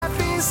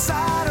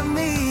inside of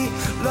me.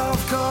 Love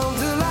come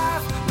to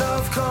life,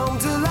 love come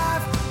to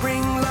life.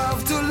 Bring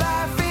love to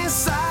life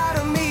inside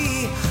of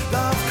me.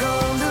 Love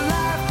come to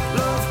life,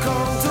 love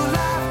come to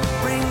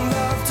life. Bring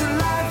love to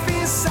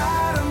life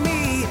inside of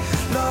me.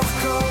 Love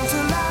come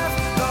to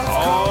life, love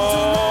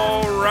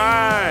come to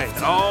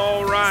life.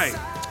 All right.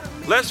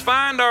 Let's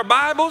find our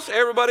Bibles.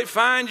 Everybody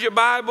find your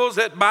Bibles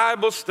at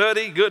Bible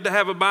study. Good to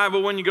have a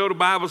Bible when you go to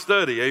Bible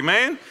study.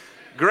 Amen.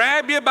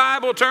 Grab your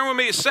Bible, turn with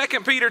me to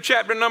 2 Peter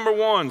chapter number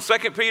 1.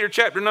 2 Peter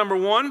chapter number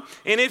 1.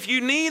 And if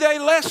you need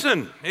a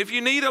lesson,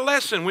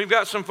 we've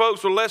got some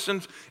folks with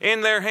lessons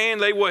in their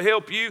hand. They will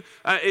help you.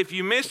 If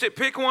you missed it,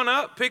 pick one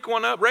up.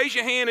 Raise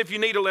your hand if you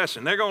need a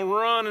lesson. They're going to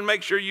run and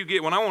make sure you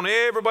get one. I want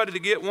everybody to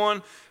get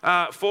one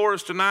for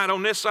us tonight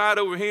on this side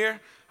over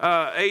here.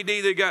 AD,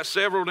 they got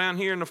several down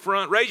here in the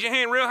front. Raise your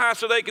hand real high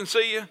so they can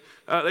see you.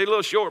 They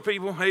little short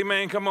people. Hey,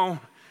 man, come on.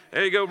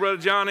 There you go, Brother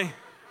Johnny.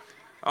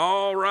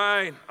 All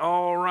right.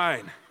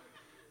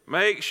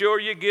 Make sure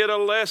you get a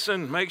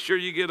lesson.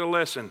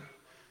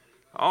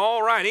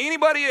 All right.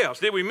 Anybody else?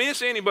 Did we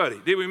miss anybody?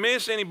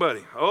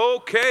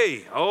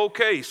 Okay.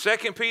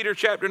 2 Peter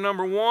chapter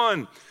number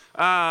 1.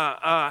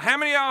 How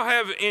many of y'all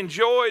have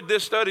enjoyed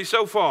this study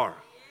so far?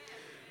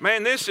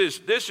 Man, this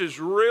is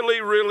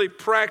really, really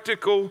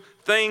practical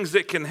things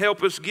that can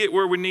help us get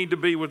where we need to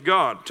be with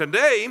God.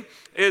 Today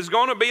is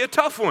going to be a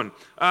tough one.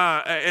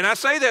 And I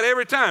say that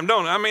every time,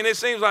 don't I? I mean, it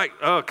seems like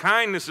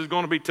kindness is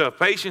going to be tough.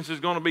 Patience is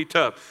going to be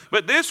tough.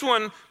 But this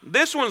one's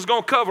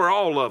going to cover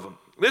all of them.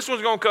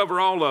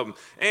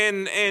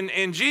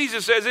 And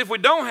Jesus says if we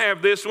don't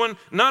have this one,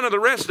 none of the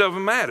rest of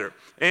them matter.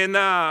 And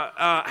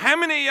how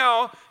many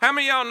of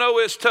y'all know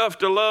it's tough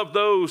to love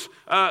those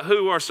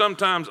who are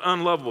sometimes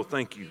unlovable?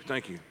 Thank you.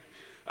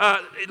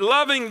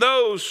 Loving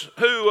those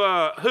who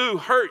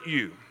hurt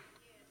you.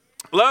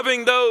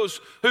 Loving those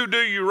who do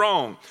you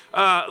wrong.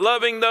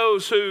 Loving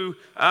those who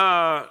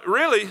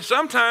really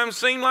sometimes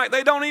seem like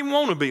they don't even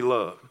want to be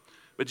loved.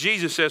 But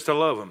Jesus says to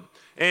love them.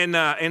 And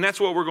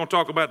that's what we're going to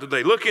talk about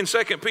today. Look in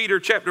 2 Peter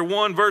chapter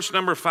 1, verse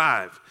number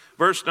 5.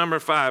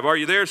 Are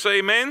you there? Say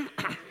amen.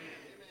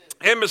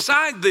 And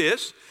beside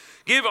this,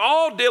 give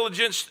all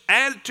diligence,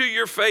 add to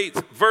your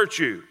faith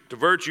virtue, to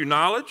virtue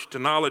knowledge, to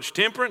knowledge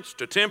temperance,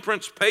 to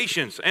temperance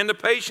patience, and to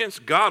patience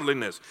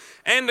godliness,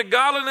 and to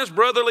godliness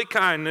brotherly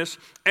kindness,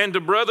 and to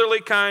brotherly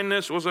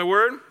kindness, what's that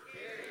word?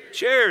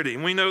 Charity.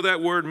 We know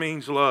that word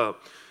means love.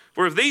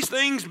 For if these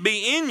things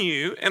be in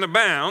you and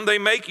abound, they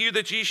make you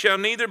that ye shall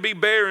neither be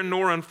barren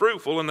nor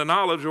unfruitful in the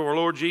knowledge of our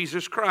Lord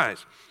Jesus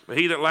Christ. But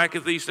he that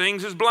lacketh these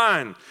things is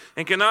blind,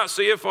 and cannot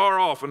see afar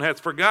off, and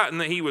hath forgotten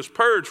that he was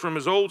purged from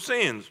his old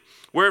sins.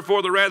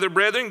 Wherefore the rather,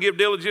 brethren, give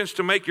diligence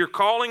to make your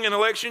calling and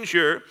election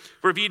sure.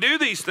 For if ye do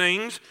these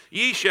things,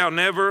 ye shall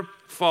never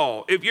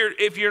fall. If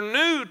you're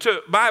new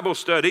to Bible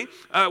study,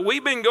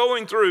 we've been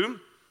going through.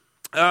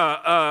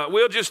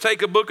 We'll just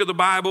take a book of the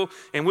Bible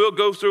and we'll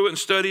go through it and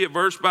study it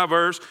verse by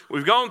verse.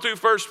 We've gone through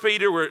 1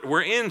 Peter.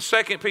 We're in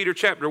 2 Peter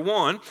chapter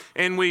 1,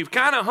 and we've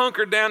kind of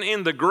hunkered down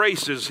in the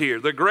graces here,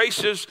 the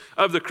graces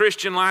of the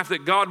Christian life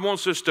that God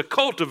wants us to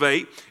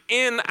cultivate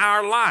in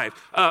our life.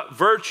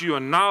 Virtue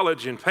and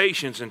knowledge and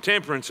patience and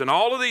temperance and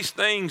all of these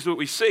things that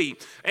we see.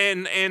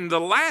 And the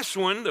last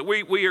one that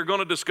we are going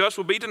to discuss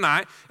will be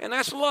tonight, and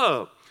that's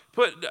love.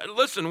 But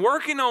listen,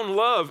 working on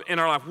love in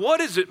our life, what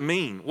does it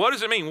mean? What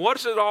is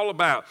it all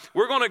about?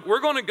 We're going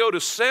to go to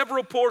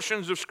several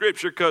portions of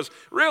Scripture because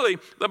really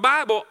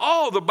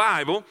all the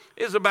Bible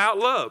is about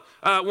love.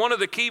 One of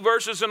the key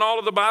verses in all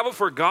of the Bible,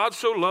 for God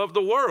so loved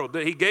the world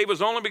that he gave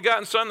his only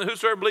begotten Son, that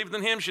whosoever believeth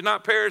in him should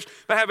not perish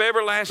but have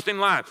everlasting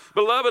life.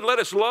 Beloved, let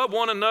us love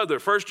one another.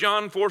 1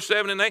 John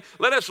 4:7-8.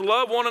 Let us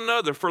love one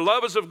another, for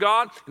love is of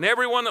God, and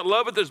everyone that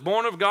loveth is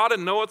born of God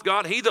and knoweth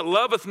God. He that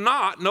loveth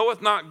not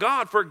knoweth not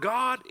God, for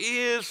God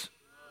is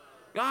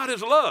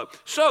love.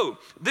 So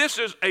this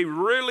is a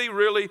really,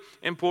 really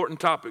important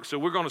topic. So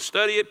we're going to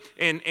study it,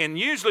 and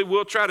usually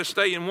we'll try to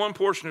stay in one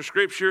portion of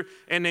Scripture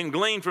and then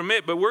glean from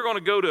it, but we're going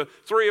to go to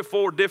 3 or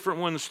 4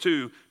 different ones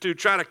to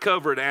try to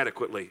cover it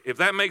adequately. If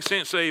that makes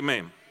sense, say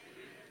amen.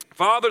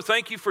 Father,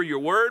 thank you for your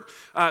word.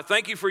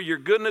 Thank you for your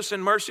goodness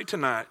and mercy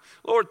tonight.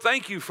 Lord,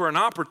 thank you for an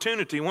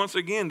opportunity once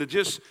again to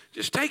just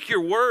take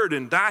your word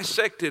and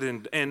dissect it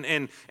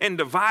and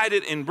divide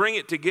it and bring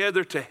it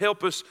together to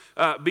help us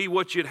be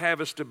what you'd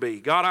have us to be.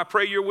 God, I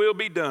pray your will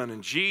be done.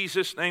 In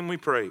Jesus' name we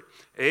pray.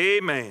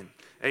 Amen.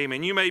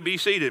 Amen. You may be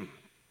seated.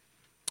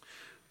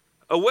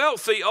 A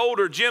wealthy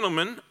older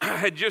gentleman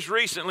had just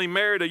recently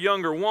married a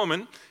younger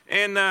woman,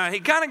 and he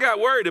kind of got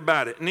worried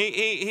about it. And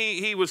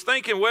he was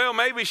thinking, well,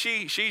 maybe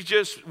she's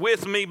just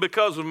with me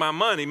because of my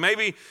money.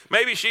 Maybe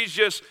she's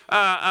just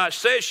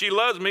says she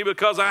loves me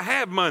because I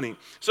have money.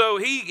 So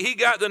he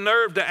got the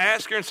nerve to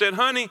ask her and said,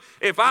 honey,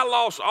 if I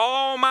lost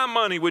all my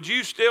money, would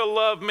you still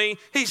love me?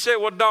 He said,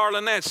 well,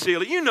 darling, that's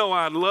silly. You know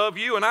I'd love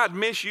you, and I'd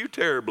miss you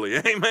terribly.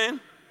 Amen?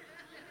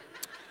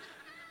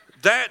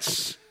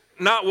 That's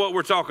not what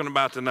we're talking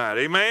about tonight.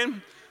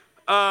 Amen?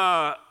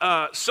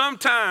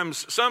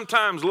 sometimes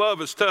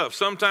love is tough.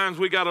 Sometimes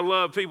we got to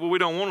love people we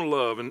don't want to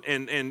love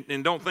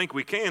and don't think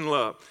we can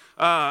love.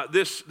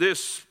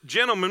 This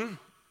gentleman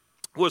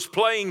was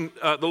playing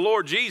the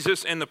Lord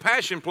Jesus in the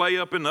Passion Play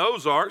up in the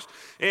Ozarks,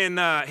 and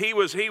he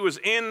was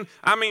in,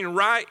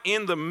 right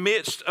in the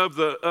midst of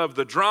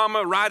the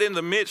drama, right in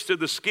the midst of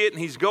the skit,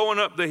 and he's going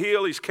up the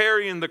hill, he's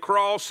carrying the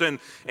cross, and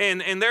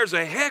there's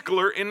a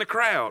heckler in the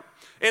crowd.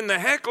 And the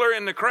heckler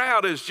in the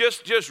crowd is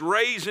just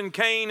raising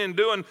Cain and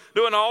doing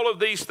all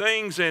of these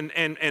things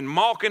and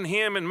mocking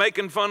him and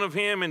making fun of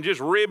him and just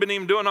ribbing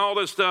him, doing all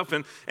this stuff.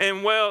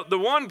 And well, the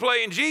one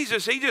playing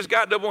Jesus, he just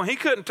got double. He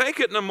couldn't take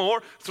it no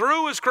more,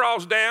 threw his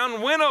cross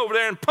down, went over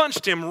there and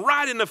punched him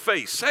right in the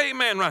face. Say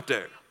amen right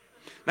there.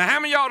 Now, how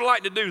many of y'all would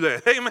like to do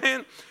that?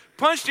 Amen.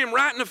 Punched him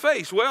right in the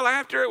face. Well,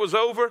 after it was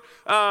over,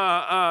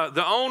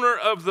 the owner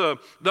of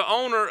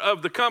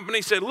the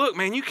company said, "Look,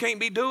 man, you can't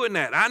be doing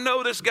that. I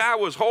know this guy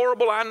was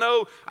horrible. I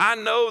know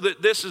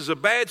that this is a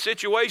bad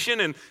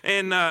situation,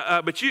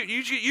 but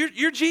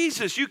you're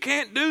Jesus. You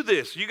can't do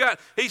this. You got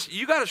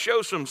to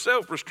show some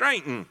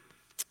self-restraint."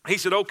 He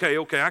said, okay,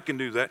 I can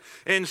do that.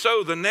 And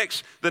so the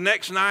next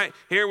night,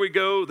 here we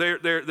go.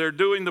 They're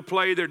doing the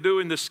play, they're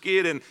doing the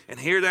skit, and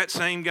here that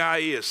same guy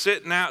is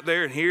sitting out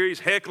there, and here he's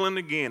heckling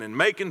again and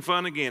making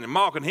fun again and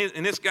mocking him.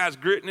 And this guy's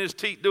gritting his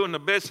teeth, doing the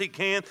best he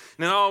can. And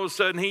then all of a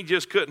sudden, he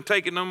just couldn't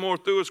take it no more.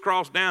 Threw his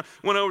cross down,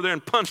 went over there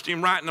and punched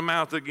him right in the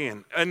mouth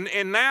again.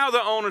 And now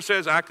the owner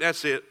says,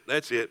 "That's it.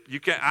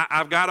 You can't.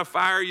 I've got to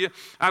fire you.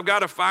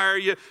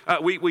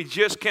 We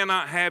just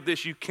cannot have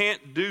this. You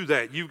can't do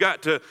that. You've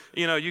got to.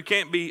 You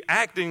can't be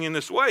acting in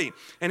this way."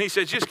 And he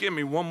said, "Just give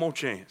me one more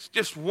chance.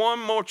 Just one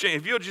more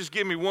chance. If you'll just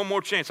give me one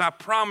more chance, I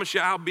promise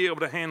you I'll be able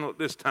to handle it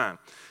this time."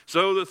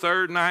 So the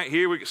third night,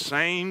 here we go,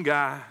 same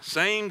guy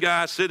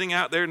sitting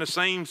out there in the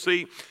same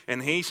seat,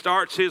 and he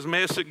starts his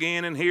mess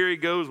again, and here he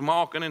goes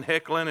mocking and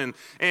heckling,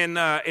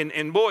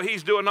 and boy,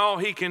 he's doing all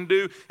he can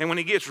do. And when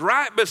he gets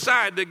right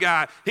beside the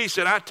guy, he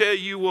said, "I tell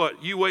you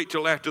what, you wait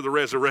till after the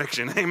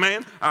resurrection."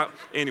 Amen.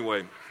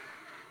 Anyway.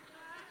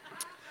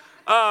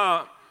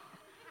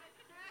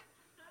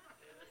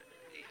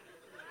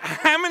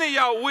 How many of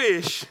y'all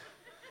wish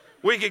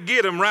we could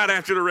get them right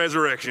after the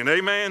resurrection?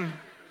 Amen.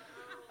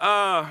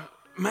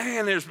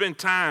 Man, there's been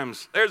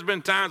times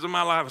in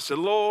my life I said,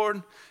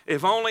 "Lord,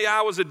 if only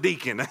I was a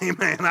deacon,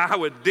 amen, I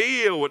would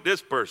deal with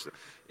this person."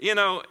 It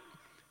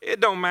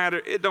don't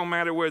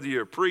matter whether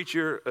you're a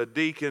preacher, a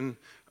deacon,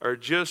 or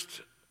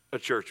just a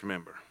church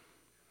member.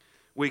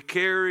 We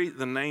carry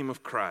the name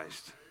of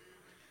Christ.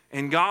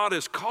 And God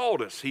has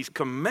called us. He's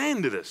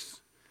commanded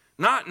us,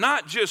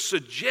 not just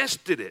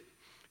suggested it.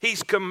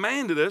 He's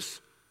commanded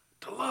us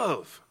to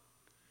love.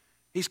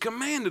 He's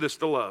commanded us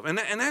to love. And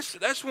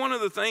that's one of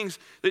the things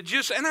that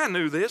and I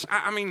knew this.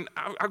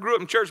 I grew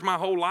up in church my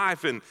whole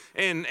life, and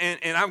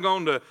I've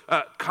gone to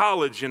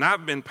college, and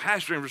I've been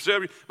pastoring for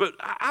several years. But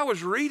I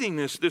was reading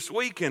this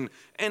week, and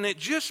it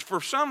just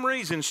for some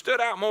reason stood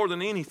out more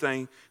than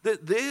anything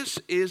that this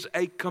is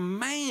a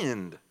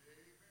command.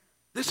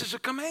 This is a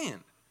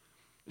command.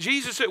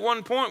 Jesus at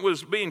one point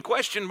was being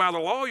questioned by the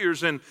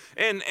lawyers, and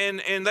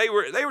they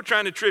were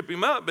trying to trip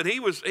him up, but he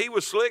was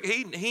slick.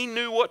 He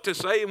knew what to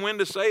say and when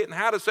to say it and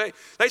how to say it.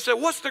 They said,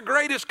 "What's the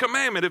greatest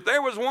commandment? If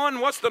there was one,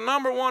 what's the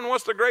number one?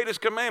 What's the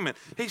greatest commandment?"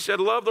 He said,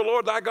 "Love the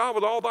Lord thy God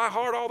with all thy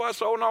heart, all thy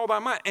soul, and all thy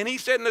might." And he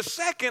said, "And the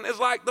second is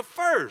like the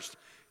first,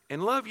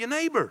 and love your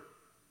neighbor."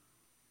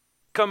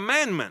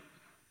 Commandment.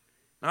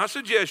 Not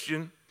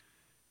suggestion,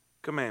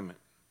 commandment.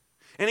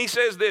 And he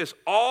says this,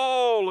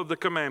 all of the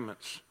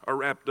commandments are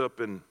wrapped up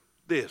in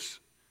this,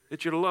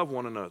 that you're to love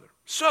one another.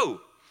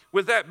 So,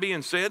 with that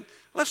being said,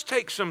 let's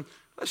take some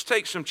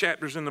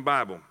chapters in the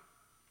Bible.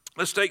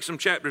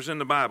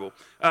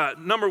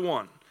 Number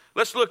one,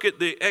 let's look at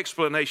the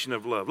explanation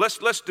of love.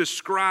 Let's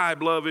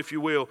describe love, if you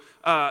will,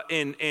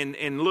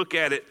 and look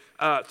at it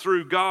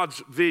through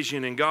God's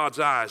vision and God's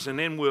eyes, and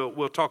then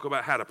we'll talk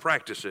about how to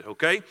practice it,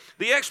 okay?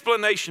 The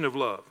explanation of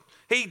love.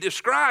 He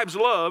describes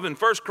love in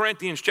 1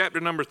 Corinthians chapter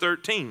number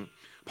 13.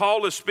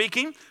 Paul is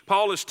speaking,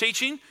 Paul is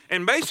teaching,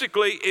 and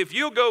basically, if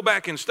you'll go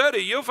back and study,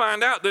 you'll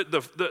find out that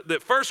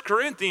that 1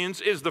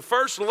 Corinthians is the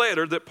first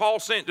letter that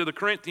Paul sent to the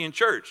Corinthian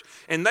church,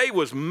 and they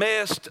was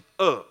messed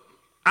up.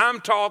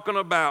 I'm talking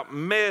about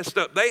messed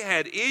up. They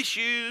had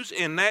issues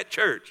in that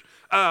church.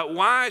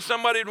 Why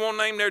somebody would want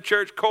to name their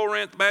church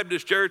Corinth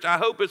Baptist Church, I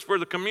hope it's for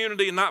the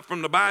community and not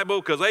from the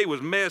Bible, because they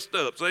was messed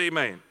up. Say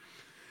amen.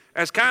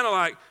 That's kind of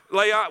like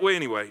layout. Well,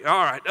 anyway,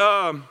 all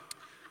right.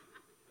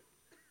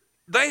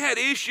 They had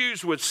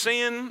issues with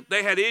sin.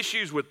 They had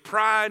issues with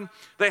pride.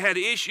 They had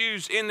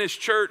issues in this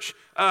church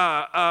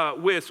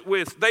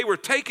with they were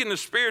taking the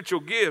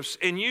spiritual gifts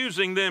and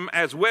using them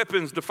as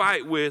weapons to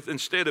fight with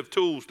instead of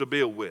tools to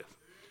build with.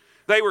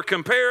 They were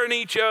comparing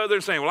each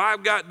other, saying, "Well,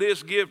 I've got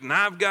this gift and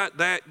I've got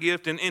that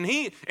gift," and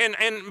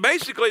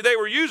basically they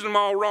were using them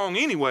all wrong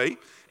anyway.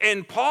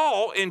 And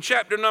Paul in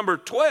chapter number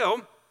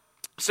 12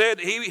 said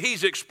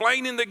he's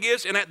explaining the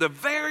gifts, and at the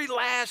very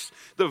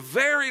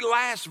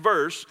last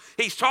verse,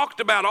 he's talked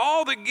about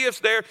all the gifts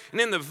there,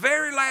 and in the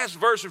very last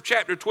verse of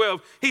chapter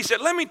 12, he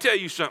said, let me tell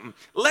you something.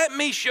 Let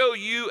me show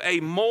you a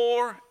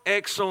more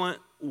excellent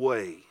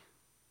way.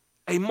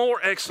 A more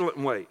excellent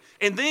way.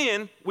 And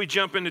then we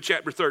jump into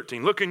chapter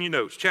 13. Look in your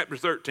notes, chapter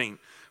 13.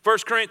 1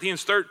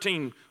 Corinthians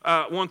 13,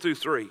 1 through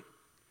 3.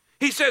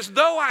 He says,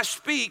 though I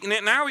speak,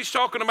 and now he's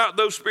talking about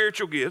those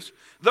spiritual gifts,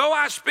 though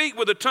I speak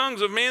with the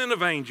tongues of men and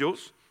of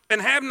angels,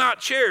 and have not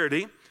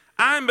charity,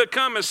 I am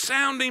become a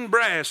sounding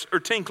brass or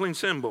tinkling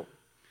cymbal.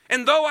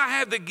 And though I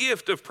have the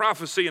gift of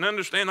prophecy and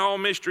understand all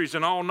mysteries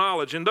and all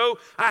knowledge, and though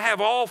I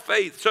have all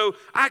faith, so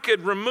I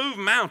could remove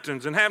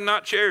mountains and have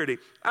not charity,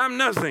 I'm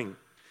nothing.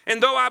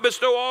 And though I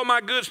bestow all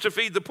my goods to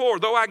feed the poor,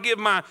 though I give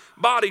my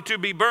body to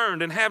be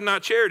burned and have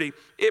not charity,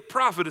 it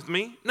profiteth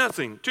me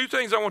nothing. Two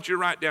things I want you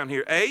to write down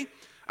here. A,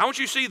 I want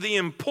you to see the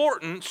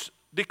importance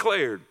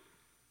declared.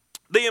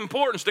 The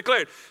importance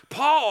declared.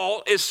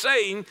 Paul is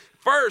saying,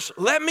 first,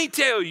 let me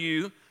tell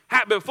you,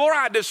 before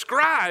I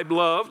describe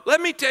love,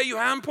 let me tell you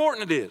how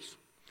important it is.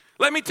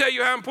 Let me tell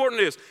you how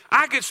important it is.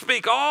 I could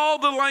speak all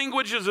the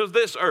languages of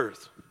this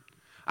earth.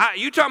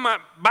 You talking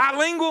about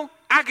bilingual?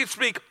 I could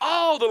speak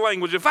all the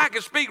languages. If I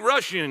could speak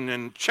Russian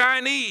and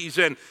Chinese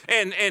and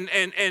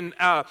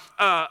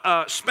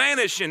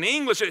Spanish and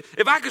English,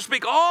 if I could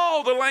speak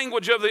all the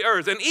language of the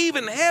earth and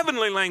even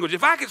heavenly language,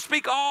 if I could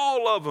speak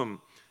all of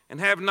them and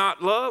have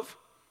not love,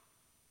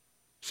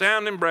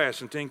 sounding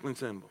brass and tinkling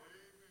cymbal.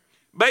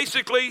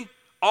 Basically,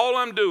 all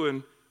I'm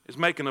doing is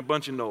making a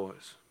bunch of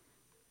noise.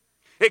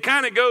 It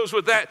kind of goes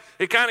with that.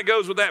 It kind of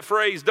goes with that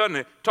phrase, doesn't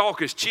it?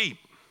 Talk is cheap.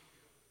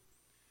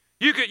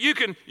 You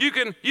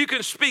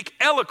can speak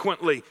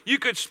eloquently. You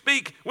could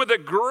speak with the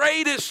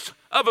greatest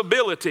of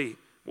ability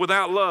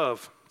without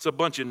love. It's a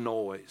bunch of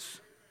noise.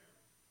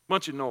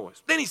 Bunch of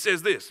noise. Then he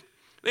says this.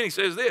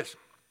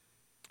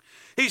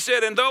 He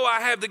said, and though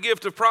I have the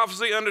gift of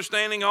prophecy,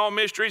 understanding all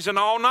mysteries and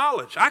all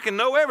knowledge, I can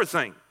know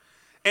everything.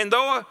 And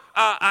though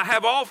I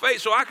have all faith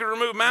so I can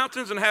remove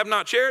mountains and have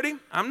not charity,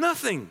 I'm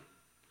nothing.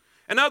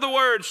 In other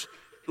words,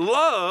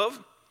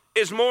 love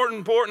is more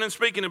important than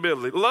speaking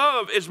ability.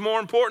 Love is more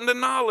important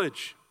than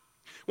knowledge.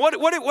 What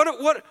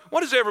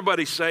does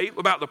everybody say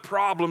about the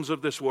problems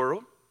of this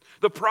world?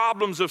 The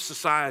problems of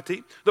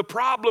society, the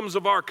problems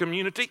of our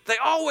community? They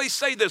always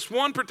say this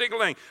one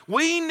particular thing.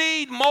 We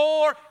need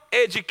more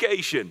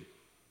education.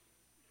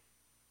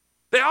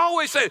 They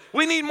always say,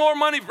 we need more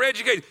money for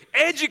education.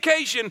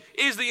 Education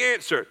is the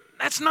answer.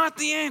 That's not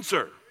the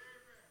answer.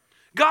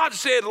 God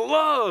said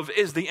love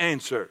is the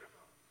answer.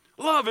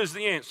 Love is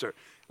the answer.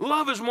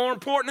 Love is more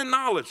important than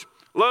knowledge.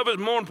 Love is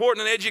more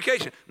important than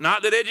education.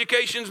 Not that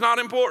education is not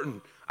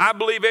important. I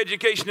believe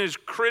education is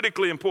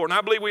critically important.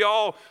 I believe we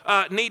all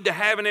need to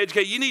have an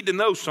education. You need to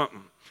know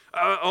something.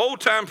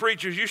 Old-time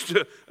preachers used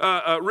to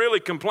really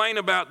complain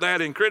about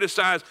that and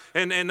criticize,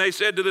 and they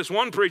said to this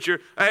one preacher,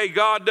 hey,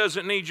 God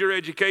doesn't need your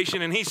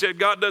education, and he said,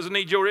 God doesn't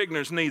need your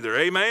ignorance neither.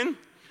 Amen?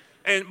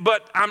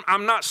 But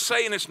I'm not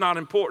saying it's not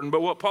important,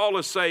 but what Paul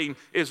is saying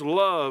is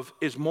love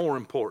is more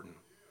important.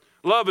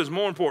 Love is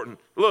more important.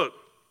 Look,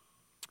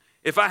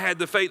 if I had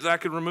the faith that I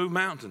could remove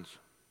mountains.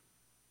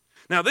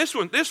 Now this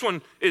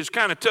one is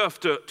kind of tough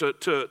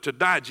to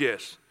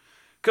digest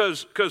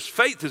because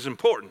faith is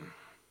important.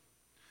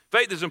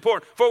 Faith is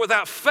important. For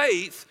without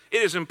faith,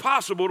 it is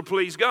impossible to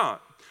please God.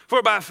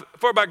 For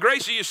by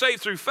grace are you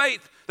saved through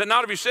faith, that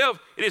not of yourself,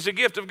 it is a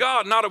gift of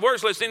God, not of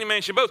works, lest any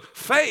man should boast.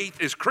 Faith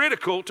is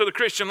critical to the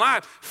Christian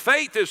life.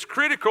 Faith is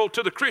critical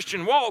to the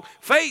Christian walk.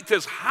 Faith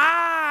is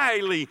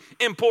highly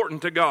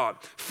important to God.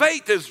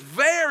 Faith is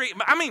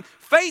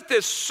faith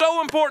is so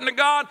important to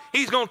God,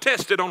 he's going to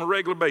test it on a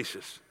regular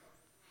basis.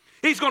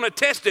 He's going to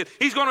test it.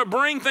 He's going to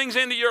bring things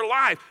into your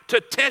life to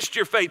test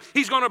your faith.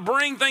 He's going to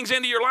bring things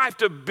into your life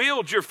to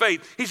build your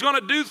faith. He's going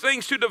to do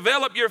things to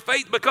develop your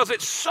faith because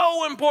it's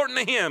so important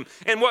to him.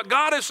 And what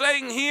God is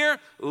saying here,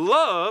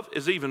 love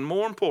is even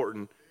more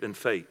important than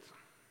faith.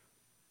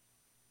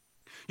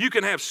 You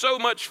can have so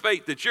much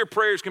faith that your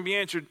prayers can be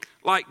answered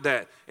like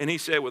that. And he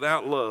said,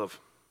 without love.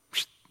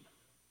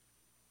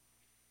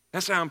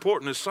 That's how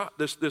important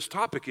this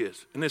topic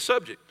is and this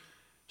subject.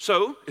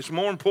 So it's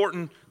more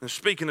important than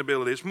speaking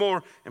ability. It's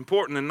more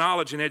important than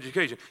knowledge and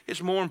education.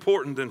 It's more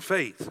important than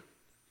faith.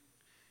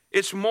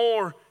 It's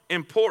more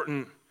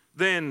important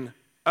than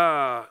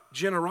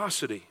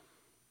generosity.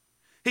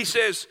 He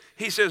says,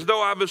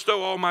 though I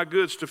bestow all my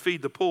goods to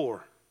feed the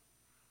poor.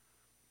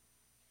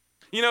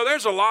 You know,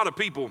 there's a lot of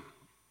people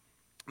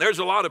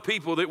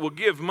that will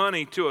give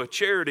money to a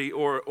charity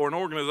or an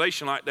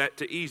organization like that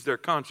to ease their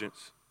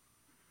conscience,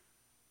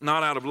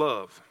 not out of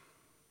love.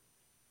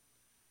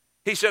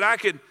 He said, I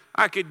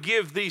could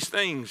give these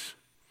things.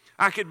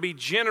 I could be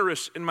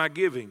generous in my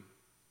giving.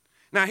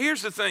 Now,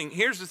 here's the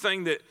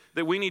thing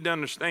that we need to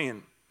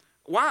understand.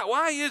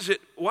 Why is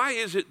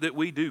it that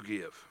we do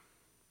give?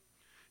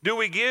 Do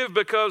we give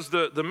because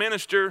the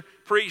minister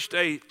preached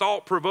a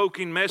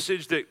thought-provoking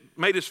message that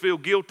made us feel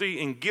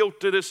guilty and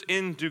guilted us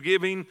into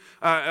giving?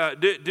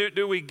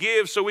 Do we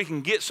give so we can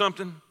get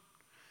something?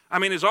 I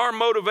mean, is our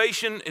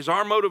motivation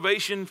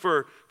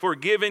for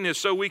giving is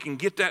so we can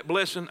get that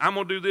blessing? I'm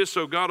going to do this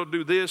so God will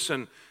do this.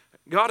 And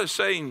God is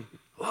saying,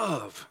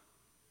 love.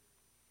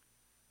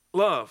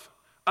 Love.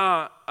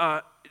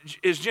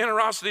 Is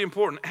generosity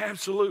important?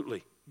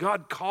 Absolutely.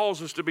 God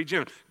calls us to be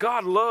generous.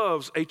 God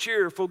loves a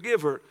cheerful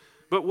giver.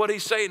 But what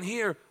he's saying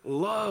here,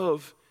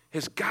 love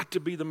has got to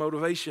be the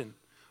motivation.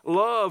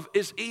 Love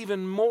is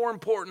even more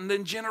important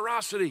than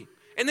generosity.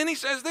 And then he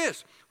says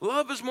this,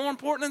 love is more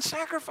important than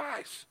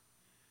sacrifice.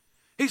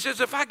 He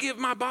says, if I give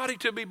my body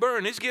to be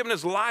burned, he's given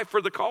his life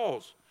for the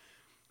cause.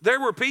 There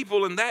were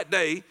people in that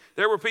day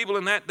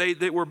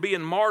that were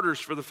being martyrs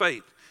for the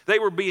faith. They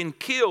were being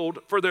killed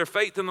for their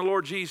faith in the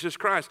Lord Jesus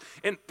Christ.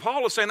 And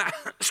Paul is saying,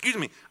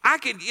 I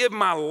could give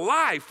my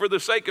life for the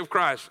sake of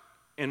Christ.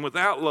 And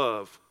without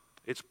love,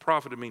 it's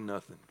profited me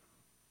nothing.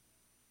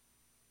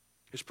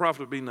 It's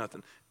profited me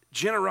nothing.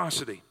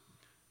 Generosity,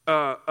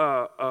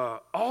 all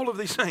of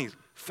these things,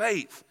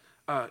 faith,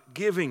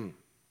 giving,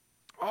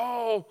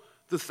 all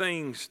the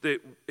things that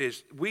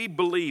we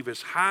believe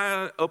is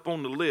high up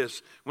on the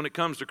list when it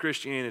comes to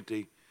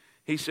Christianity.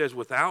 He says,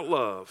 without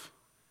love,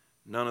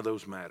 none of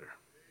those matter.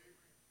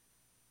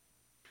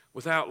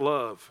 Without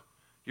love,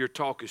 your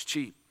talk is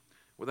cheap.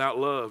 Without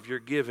love, your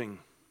giving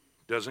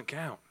doesn't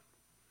count.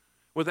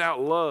 Without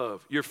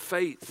love, your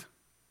faith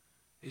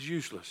is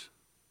useless.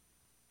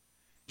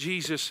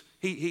 Jesus,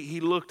 he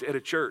looked at a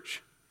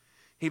church.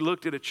 He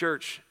looked at a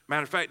church.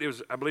 Matter of fact,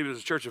 I believe it was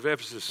the church of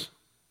Ephesus.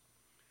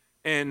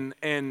 And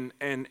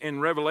in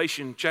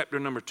Revelation chapter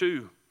number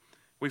 2,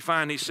 we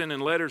find he's sending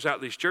letters out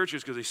to these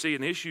churches because he's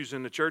seeing issues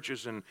in the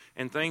churches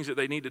and things that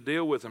they need to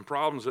deal with and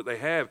problems that they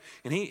have.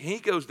 And he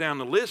goes down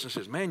the list and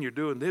says, man, you're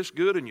doing this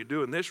good and you're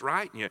doing this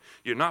right and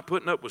you're not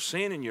putting up with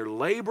sin and you're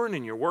laboring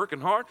and you're working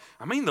hard.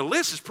 I mean, the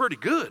list is pretty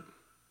good.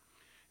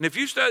 And if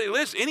you study the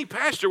list, any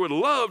pastor would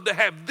love to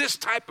have this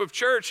type of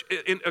church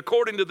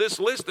according to this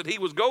list that he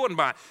was going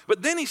by.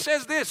 But then he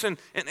says this, and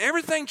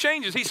everything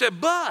changes. He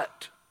said,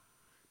 but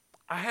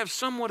I have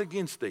somewhat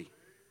against thee.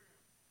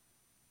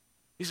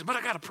 He said, but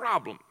I got a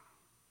problem.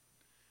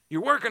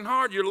 You're working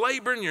hard, you're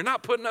laboring, you're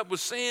not putting up with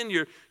sin,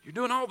 you're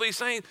doing all these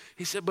things.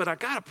 He said, but I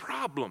got a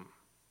problem.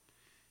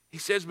 He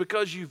says,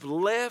 because you've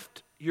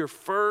left your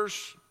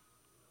first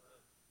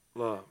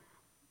love.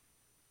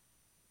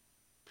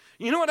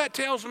 You know what that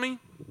tells me?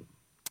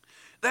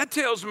 That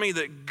tells me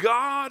that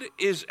God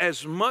is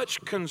as much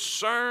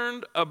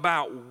concerned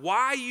about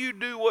why you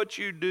do what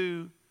you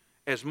do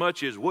as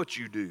much as what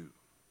you do.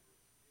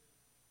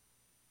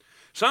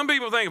 Some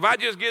people think if I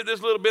just give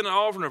this little bit of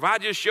offering, or if I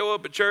just show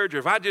up at church, or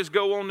if I just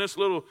go on this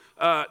little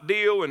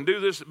deal and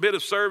do this bit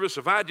of service,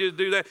 if I just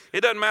do that,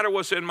 it doesn't matter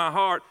what's in my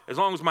heart as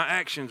long as my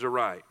actions are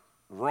right.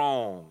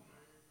 Wrong.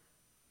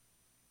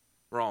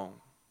 Wrong.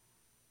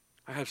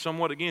 I have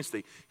somewhat against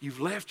thee. You've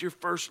left your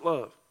first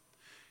love.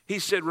 He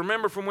said,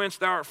 remember from whence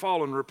thou art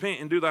fallen,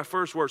 repent and do thy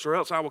first works, or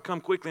else I will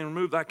come quickly and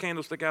remove thy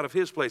candlestick out of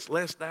his place,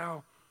 lest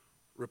thou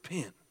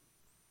repent.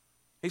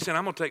 He said,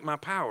 I'm going to take my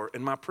power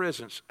and my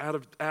presence out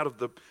of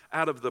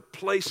the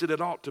place that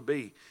it ought to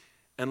be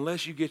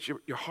unless you get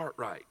your heart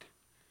right.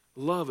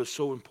 Love is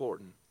so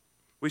important.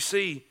 We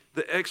see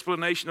the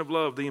explanation of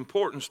love, the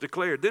importance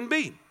declared. Then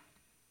B,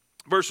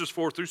 verses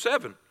 4 through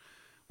 7.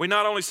 We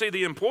not only see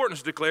the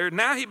importance declared,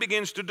 now he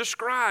begins to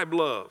describe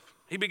love.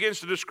 He begins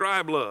to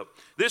describe love.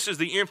 This is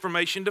the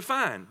information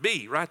defined.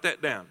 B, write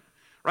that down.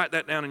 Write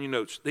that down in your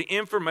notes. The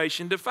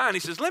information defined.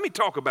 He says, let me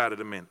talk about it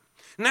a minute.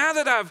 Now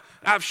that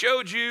I've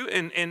showed you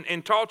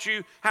and taught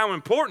you how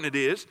important it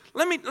is,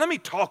 let me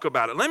talk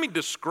about it. Let me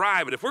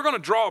describe it. If we're going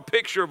to draw a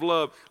picture of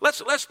love,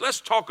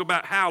 let's talk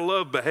about how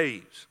love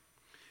behaves.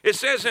 It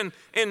says in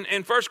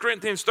 1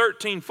 Corinthians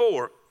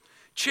 13:4,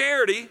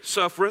 charity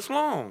suffereth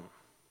long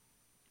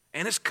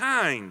and is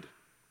kind.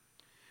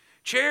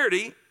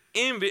 Charity,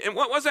 envy, and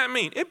what does that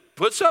mean? It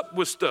puts up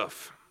with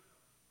stuff.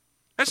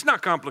 That's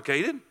not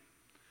complicated.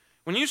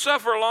 When you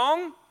suffer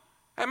long,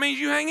 that means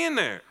you hang in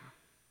there.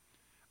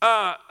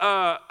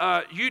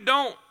 You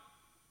don't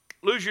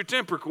lose your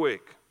temper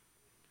quick.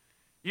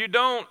 You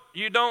don't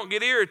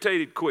get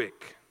irritated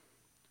quick.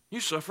 You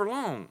suffer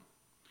long.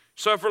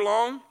 Suffer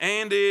long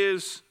and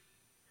is,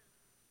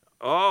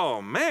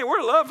 oh man,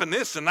 we're loving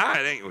this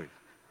tonight, ain't we?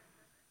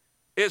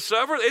 It's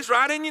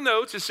right in your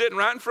notes. It's sitting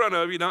right in front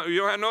of you. You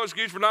don't have no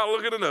excuse for not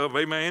looking it up.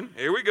 Amen.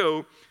 Here we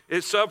go.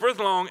 It suffereth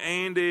long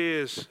and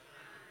is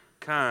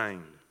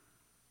kind.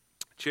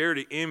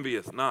 Charity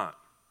envieth not.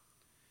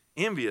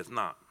 Envieth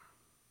not.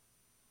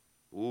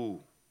 Ooh.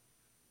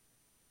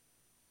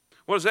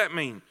 What does that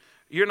mean?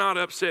 You're not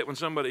upset when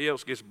somebody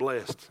else gets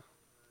blessed.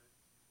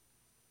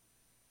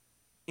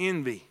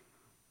 Envy.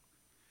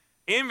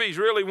 Envy's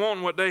really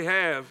wanting what they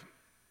have,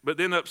 but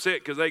then upset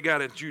because they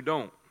got it and you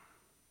don't.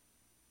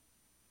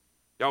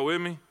 Y'all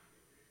with me?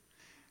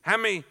 How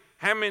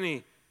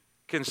many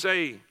can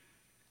say,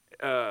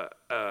 yeah,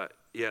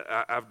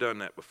 I've done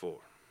that before?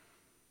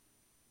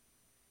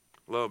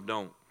 Love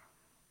don't.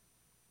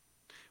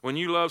 When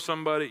you love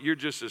somebody, you're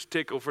just as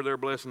tickled for their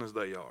blessing as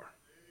they are.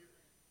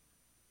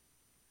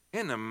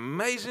 Isn't it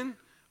amazing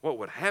what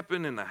would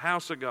happen in the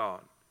house of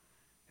God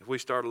if we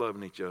start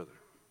loving each other.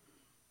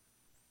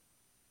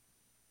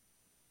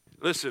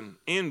 Listen,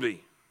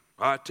 envy.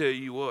 I tell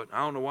you what, I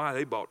don't know why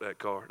they bought that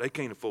car. They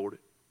can't afford it.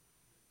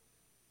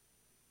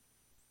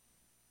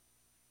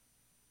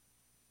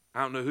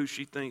 I don't know who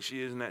she thinks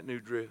she is in that new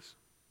dress.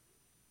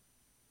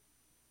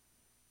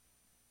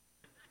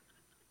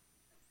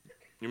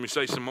 You want me to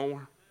say some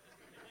more?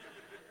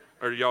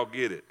 Or do y'all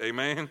get it?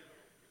 Amen?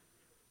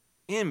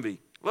 Envy.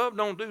 Love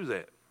don't do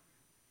that.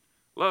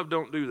 Love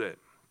don't do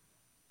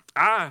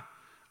that.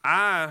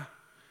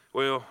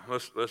 Well,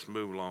 let's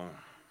move along.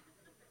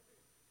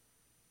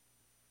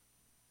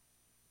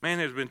 Man,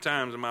 there's been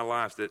times in my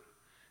life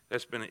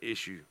that's been an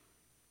issue.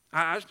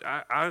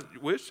 I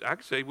wish I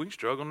could say we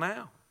struggle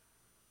now.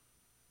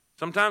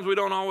 Sometimes we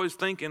don't always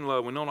think in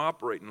love. We don't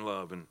operate in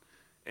love.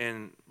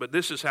 But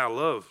this is how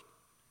love,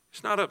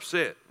 it's not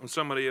upset when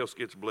somebody else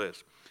gets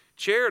blessed.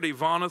 Charity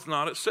vaunteth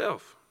not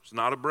itself. It's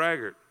not a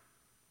braggart.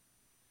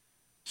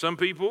 Some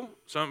people,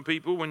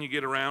 when you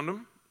get around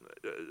them,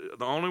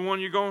 the only one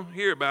you're going to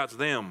hear about is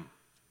them.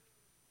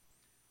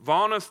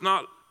 Vaunteth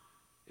not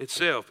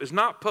itself, is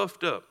not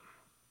puffed up,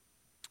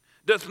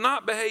 doth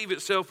not behave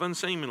itself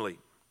unseemly,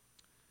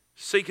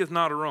 seeketh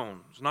not her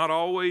own, is not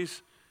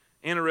always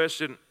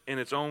interested in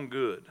its own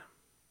good.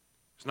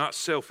 It's not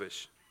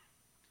selfish.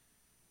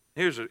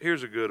 Here's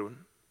a good one.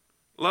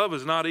 Love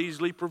is not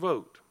easily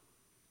provoked.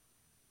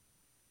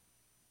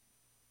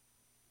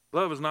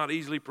 Love is not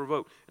easily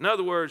provoked. In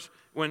other words,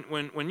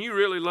 when you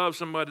really love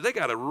somebody, they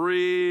got to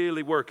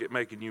really work at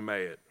making you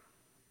mad.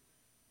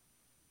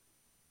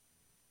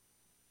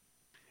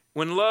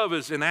 When love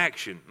is in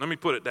action, let me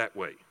put it that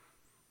way.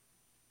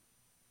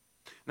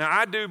 Now,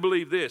 I do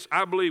believe this.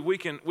 I believe we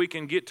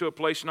can get to a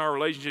place in our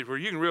relationship where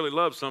you can really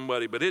love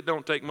somebody, but it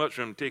don't take much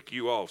for them to tick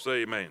you off.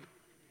 Say amen.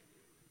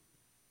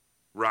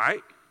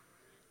 Right?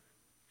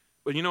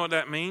 But you know what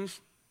that means?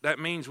 That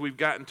means we've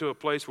gotten to a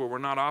place where we're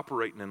not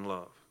operating in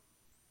love.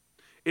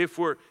 If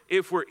we're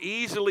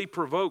easily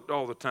provoked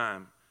all the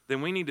time,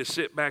 then we need to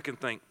sit back and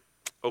think,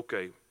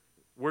 okay,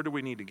 where do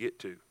we need to get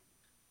to?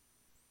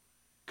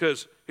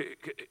 Because,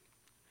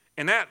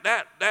 and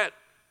that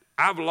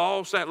I've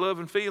lost that love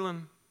and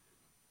feeling.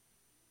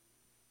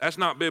 That's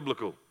not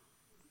biblical.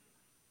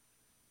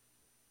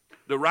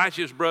 The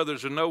righteous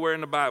brothers are nowhere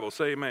in the Bible.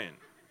 Say amen.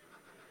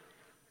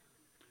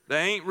 They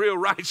ain't real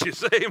righteous.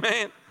 Say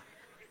amen.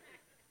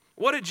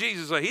 What did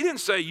Jesus say? He didn't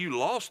say you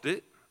lost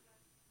it.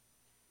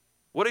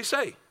 What did he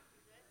say?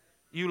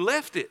 You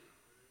left it.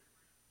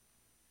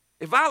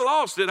 If I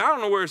lost it, I don't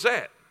know where it's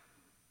at.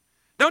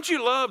 Don't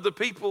you love the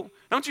people?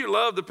 Don't you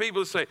love the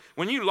people that say,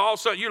 when you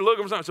lost something, you're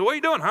looking for something. So what are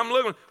you doing? I'm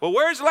looking. Well,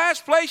 where's the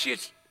last place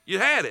you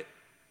had it?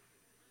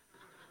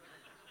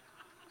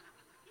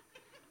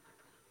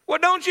 Well,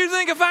 don't you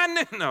think if I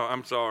knew? No,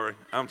 I'm sorry.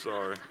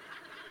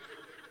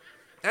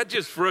 That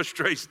just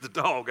frustrates the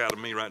dog out of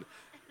me right now.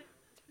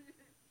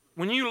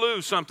 When you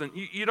lose something,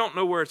 you don't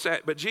know where it's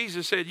at. But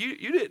Jesus said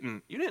you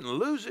didn't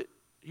lose it.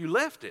 You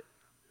left it.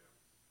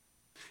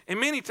 And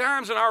many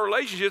times in our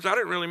relationships, I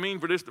didn't really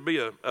mean for this to be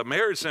a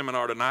marriage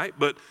seminar tonight,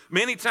 but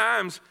many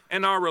times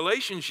in our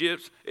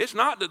relationships, it's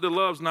not that the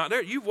love's not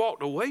there. You've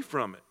walked away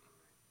from it.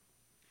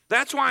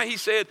 That's why he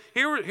said,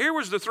 here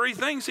was the three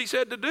things he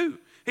said to do.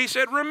 He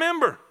said,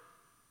 remember.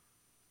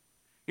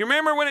 You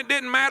remember when it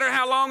didn't matter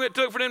how long it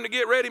took for them to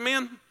get ready,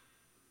 men?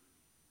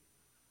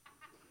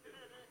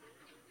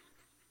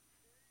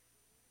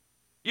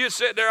 You'd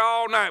sit there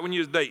all night when you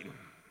was dating.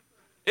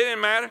 It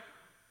didn't matter.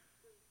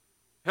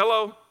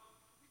 Hello?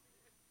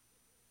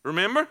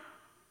 Remember?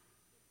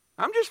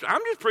 I'm just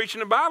preaching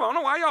the Bible. I don't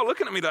know why y'all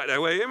looking at me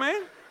that way,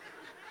 amen?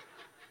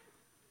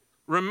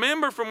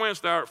 Remember from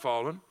whence thou art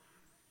fallen.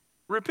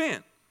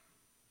 Repent.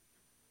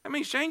 That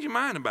means change your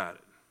mind about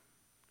it.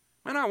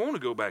 Man, I want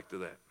to go back to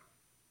that.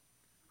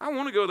 I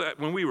want to go to that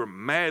when we were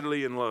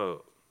madly in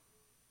love.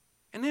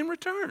 And then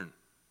return.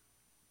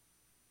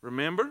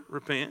 Remember,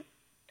 repent,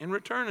 and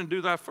return and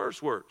do thy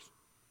first works.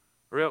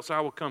 Or else I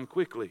will come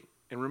quickly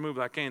and remove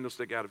thy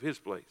candlestick out of his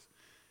place.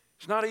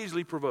 It's not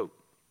easily provoked.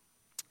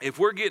 If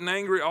we're getting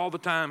angry all the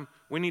time,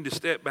 we need to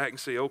step back and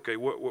say, okay,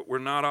 we're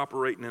not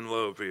operating in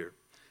love here.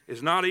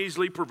 It's not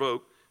easily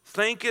provoked.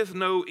 Thinketh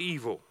no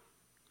evil.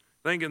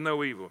 Thinketh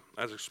no evil.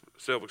 That's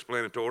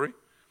self-explanatory.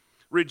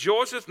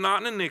 Rejoiceth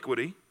not in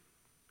iniquity,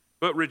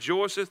 but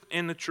rejoiceth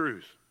in the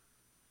truth.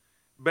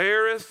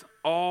 Beareth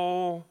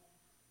all,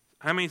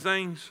 how many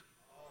things?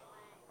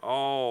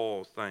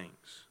 All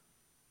things.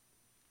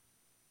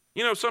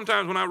 You know,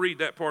 sometimes when I read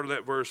that part of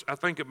that verse, I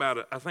think about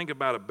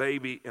a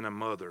baby and a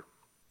mother.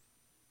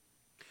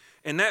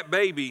 And that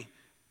baby,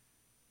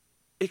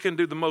 it can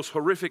do the most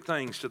horrific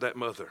things to that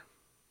mother.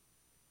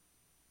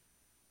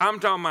 I'm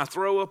talking about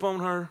throw up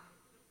on her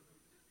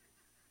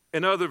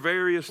and other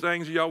various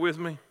things. Are y'all with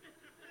me?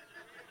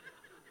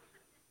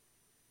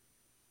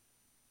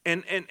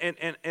 And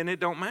it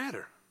don't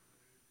matter.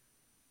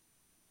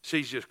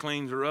 She just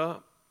cleans her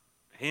up,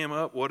 him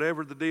up,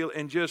 whatever the deal,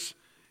 and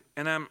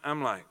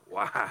I'm like,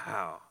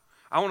 wow.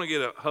 I want to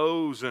get a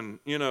hose and,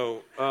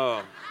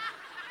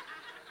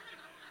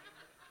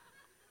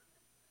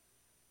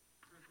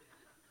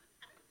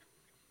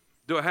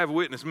 Do I have a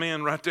witness?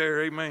 Men right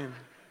there, amen.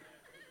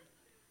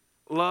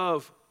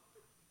 Love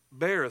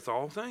beareth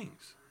all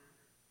things.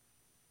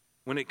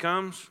 When it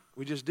comes,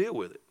 we just deal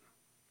with it.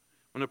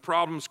 When the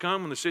problems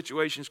come, when the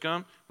situations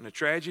come, when the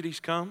tragedies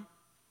come,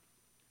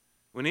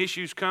 when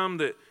issues come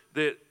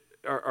that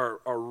are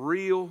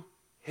real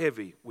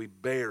heavy, we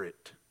bear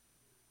it.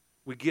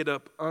 We get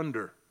up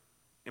under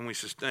and we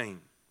sustain.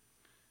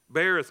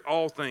 Beareth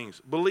all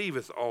things,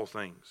 believeth all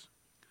things,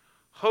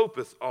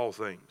 hopeth all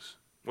things.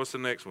 What's the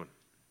next one?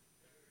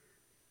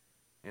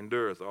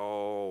 Endureth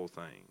all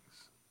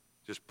things.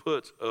 Just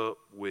puts up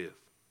with.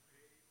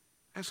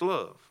 That's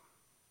love.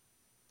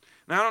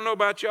 Now, I don't know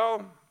about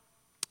y'all,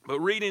 but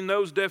reading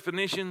those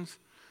definitions,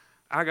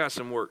 I got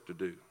some work to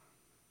do.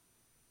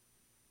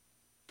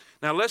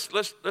 Now, let's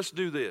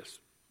do this.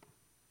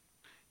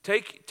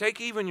 Take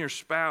even your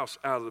spouse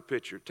out of the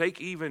picture. Take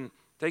even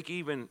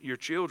your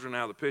children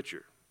out of the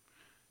picture.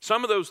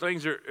 Some of those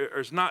things are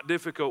not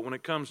difficult when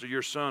it comes to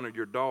your son or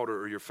your daughter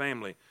or your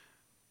family.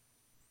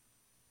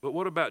 But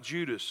what about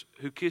Judas,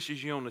 who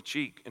kisses you on the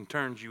cheek and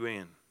turns you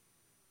in?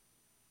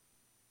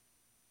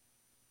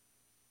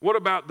 What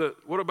about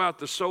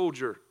the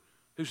soldier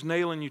who's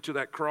nailing you to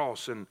that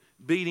cross and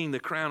beating the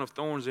crown of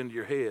thorns into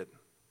your head?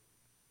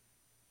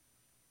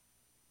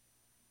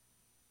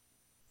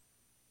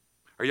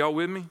 Are y'all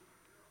with me?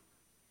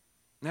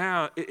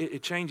 Now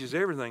it changes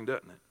everything,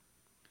 doesn't it?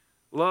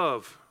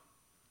 Love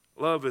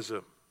is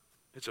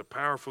it's a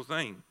powerful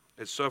thing.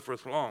 It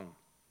suffereth long.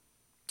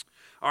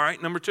 All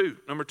right, number two.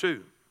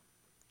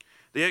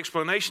 The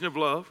explanation of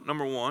love,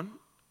 number one.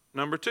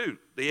 Number two,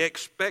 the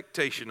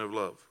expectation of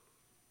love.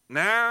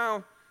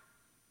 Now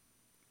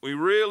we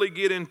really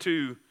get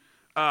into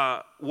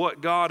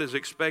what God is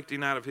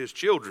expecting out of his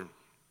children.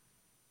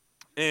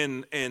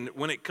 And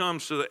when it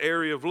comes to the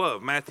area of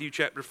love, Matthew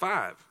chapter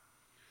 5,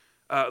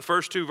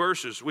 first two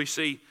verses, we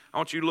see, I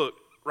want you to look,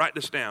 write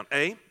this down.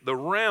 The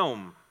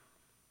realm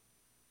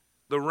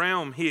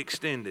he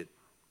extended.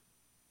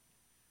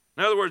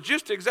 In other words,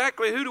 just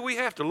exactly who do we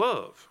have to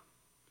love?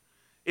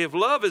 If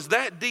love is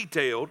that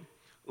detailed,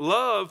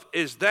 love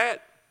is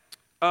that,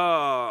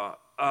 I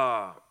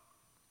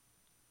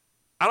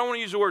don't want to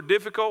use the word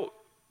difficult,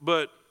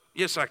 but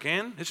yes, I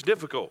can. It's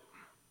difficult.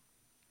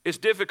 It's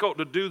difficult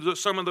to do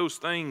some of those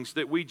things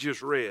that we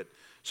just read.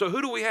 So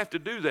who do we have to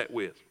do that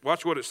with?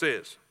 Watch what it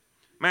says.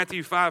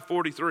 Matthew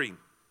 5:43.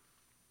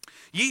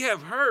 Ye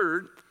have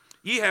heard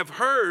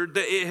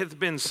that it hath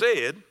been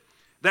said,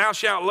 thou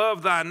shalt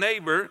love thy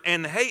neighbor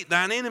and hate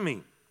thine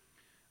enemy.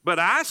 But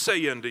I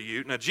say unto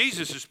you, now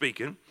Jesus is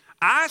speaking,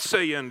 I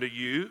say unto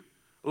you,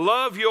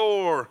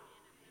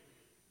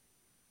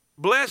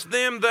 bless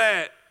them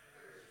that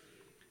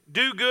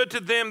do good to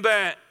them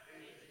that,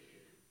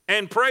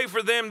 and pray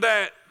for them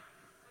that,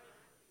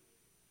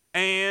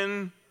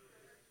 and,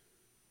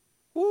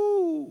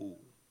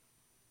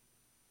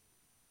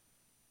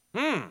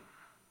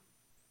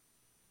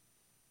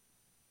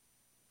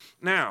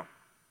 Now,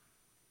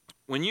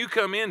 when you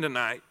come in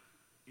tonight,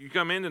 we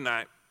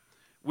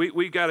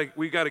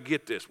gotta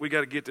get this. We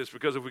gotta get this,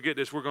 because if we get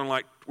this, we're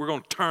gonna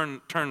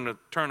turn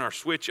our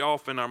switch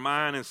off in our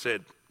mind and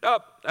said, "Oh,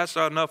 that's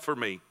enough for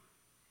me."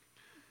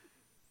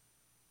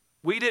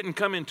 We didn't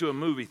come into a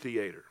movie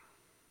theater.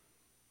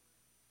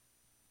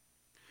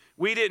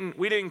 We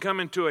didn't come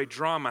into a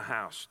drama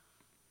house.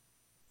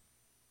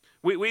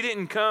 We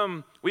didn't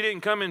come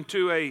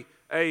into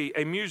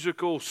a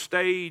musical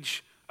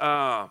stage.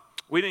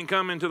 We didn't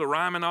come into the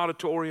Ryman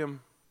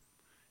Auditorium.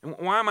 And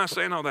why am I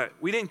saying all that?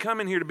 We didn't come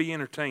in here to be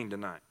entertained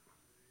tonight.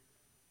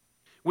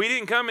 We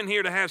didn't come in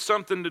here to have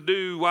something to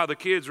do while the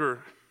kids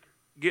were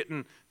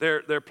getting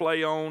their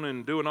play on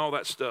and doing all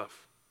that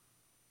stuff.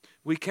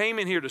 We came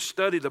in here to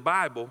study the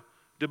Bible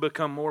to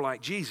become more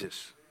like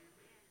Jesus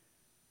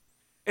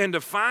and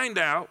to find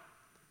out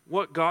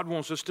what God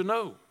wants us to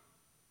know.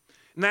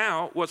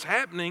 Now, what's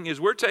happening is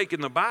we're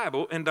taking the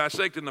Bible and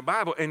dissecting the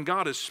Bible, and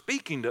God is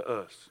speaking to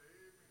us.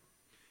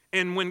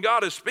 And when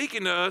God is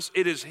speaking to us,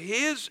 it is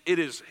His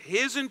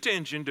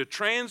intention to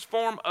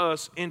transform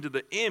us into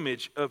the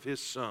image of His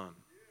Son.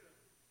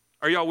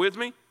 Are y'all with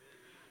me?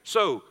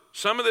 So,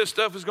 some of this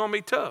stuff is going to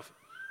be tough,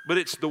 but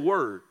it's the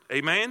Word.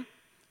 Amen?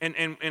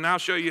 And I'll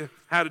show you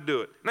how to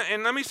do it.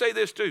 And let me say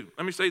this too.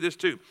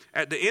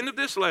 At the end of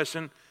this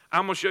lesson,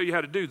 I'm going to show you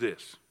how to do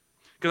this.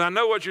 Because I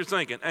know what you're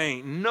thinking.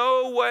 Ain't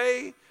no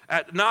way,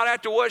 not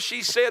after what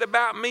she said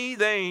about me,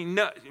 they ain't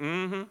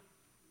nothing.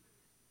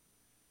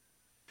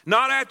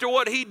 Not after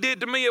what he did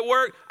to me at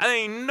work,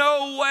 ain't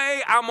no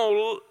way I'm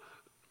going to.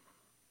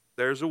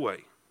 There's a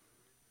way.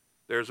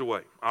 There's a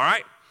way. All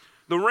right?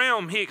 The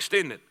realm he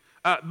extended.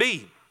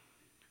 B,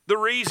 the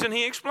reason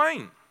he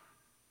explained.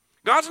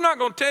 God's not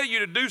going to tell you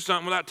to do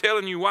something without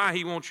telling you why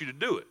he wants you to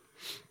do it.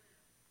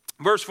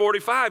 Verse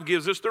 45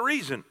 gives us the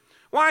reason.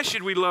 Why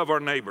should we love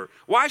our neighbor?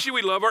 Why should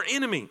we love our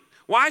enemy?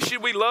 Why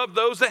should we love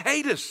those that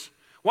hate us?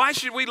 Why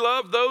should we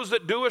love those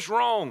that do us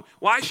wrong?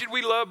 Why should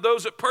we love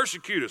those that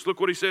persecute us?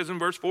 Look what he says in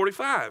verse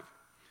 45.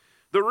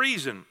 The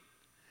reason,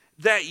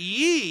 that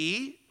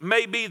ye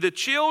may be the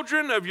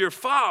children of your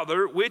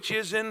Father which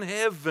is in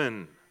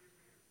heaven.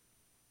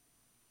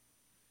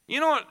 You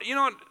know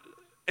what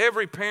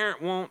every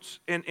parent wants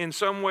in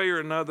some way or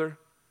another?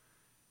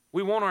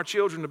 We want our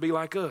children to be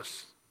like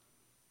us.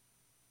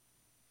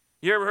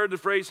 You ever heard the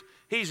phrase,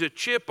 he's a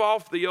chip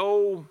off the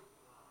old?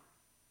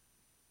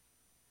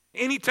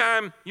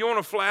 Anytime you want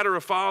to flatter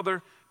a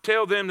father,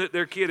 tell them that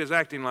their kid is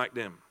acting like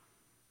them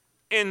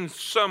in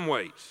some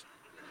ways.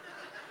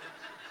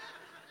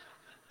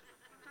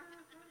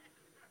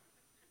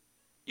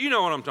 You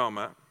know what I'm talking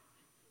about.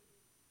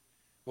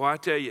 Well, I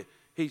tell you,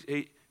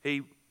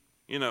 he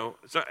you know,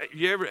 so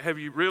have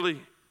you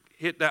really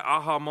hit that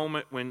aha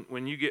moment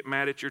when you get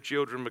mad at your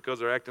children because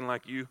they're acting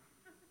like you?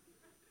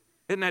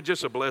 Isn't that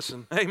just a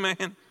blessing?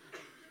 Amen.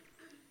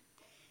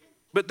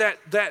 But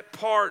that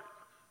part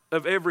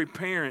of every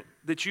parent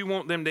that you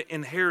want them to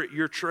inherit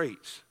your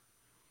traits.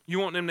 You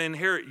want them to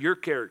inherit your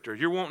character.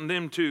 You're wanting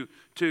them to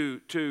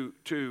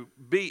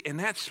be, and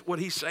that's what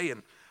he's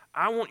saying.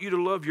 I want you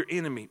to love your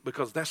enemy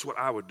because that's what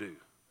I would do.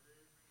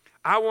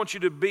 I want you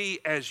to be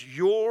as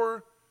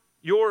your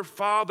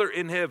Father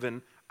in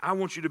heaven. I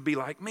want you to be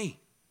like me.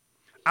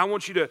 I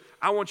want you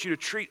to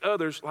treat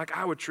others like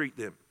I would treat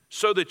them,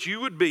 so that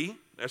you would be,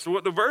 that's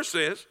what the verse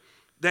says,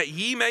 that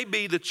ye may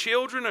be the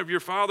children of your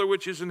Father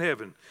which is in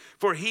heaven.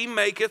 For he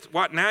maketh,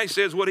 now he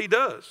says what he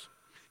does.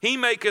 He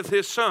maketh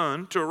his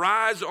sun to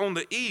rise on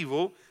the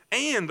evil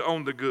and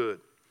on the good,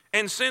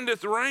 and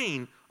sendeth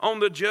rain on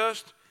the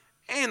just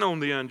and on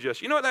the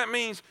unjust. You know what that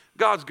means?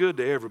 God's good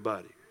to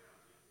everybody.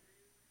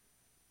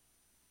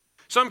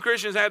 Some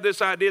Christians have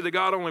this idea that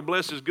God only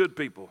blesses good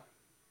people.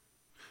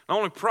 The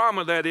only problem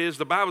with that is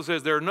the Bible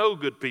says there are no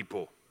good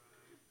people.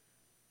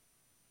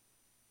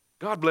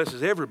 God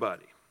blesses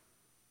everybody.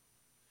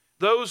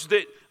 Those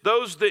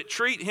that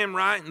treat him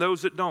right and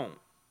those that don't.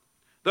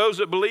 Those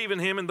that believe in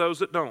him and those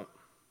that don't.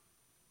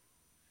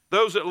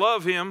 Those that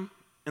love him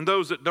and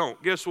those that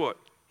don't. Guess what?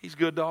 He's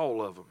good to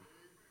all of them.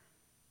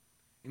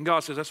 And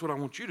God says, that's what I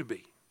want you to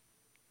be.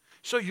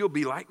 So you'll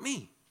be like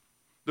me.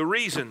 The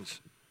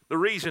reasons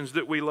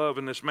that we love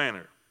in this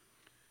manner.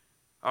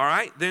 All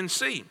right, then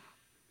C.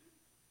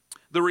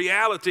 The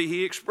reality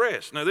he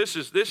expressed. Now he's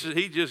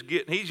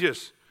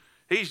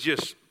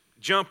just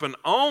jumping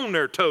on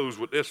their toes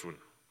with this one.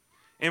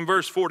 In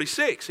verse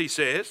 46, he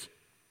says,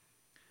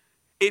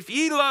 if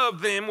ye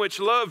love them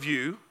which love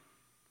you,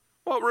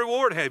 what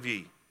reward have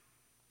ye?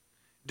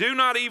 Do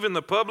not even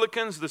the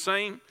publicans the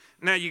same?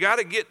 Now you got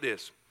to get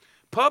this.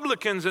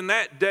 Publicans in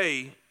that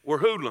day were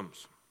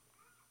hoodlums.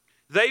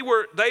 They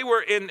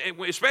were in,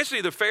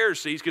 especially the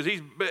Pharisees,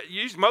 because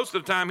most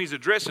of the time he's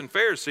addressing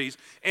Pharisees,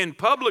 and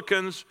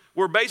publicans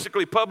were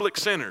basically public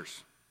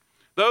sinners.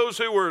 Those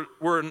who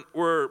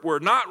were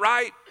not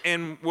right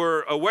and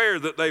were aware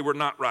that they were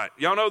not right.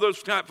 Y'all know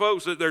those type of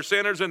folks that they're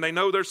sinners and they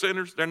know they're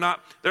sinners. They're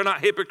not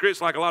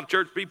hypocrites like a lot of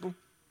church people.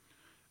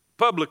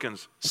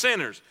 Publicans,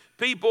 sinners,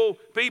 people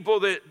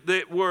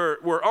that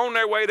were on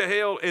their way to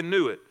hell and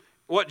knew it.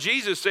 What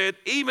Jesus said,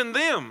 even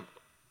them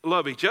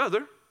love each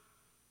other.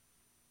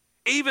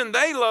 Even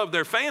they love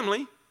their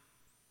family.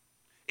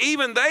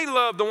 Even they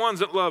love the ones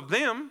that love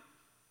them.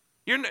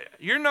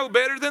 You're no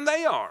better than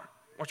they are.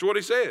 Watch what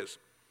he says.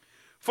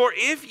 For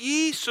if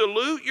ye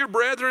salute your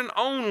brethren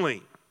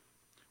only,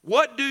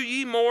 what do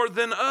ye more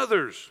than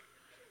others?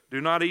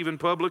 Do not even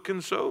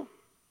publicans so?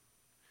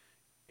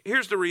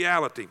 Here's the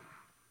reality.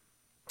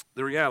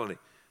 The reality.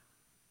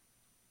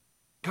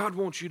 God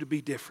wants you to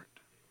be different.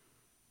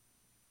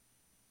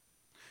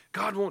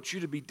 God wants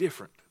you to be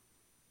different.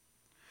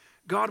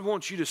 God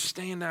wants you to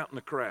stand out in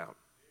the crowd.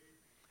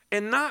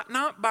 And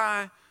not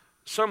by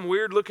some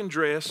weird looking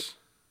dress,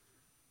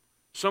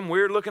 some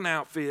weird looking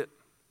outfit.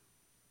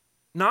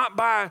 Not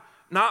by,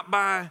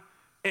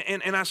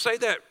 and I say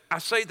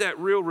that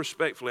real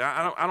respectfully.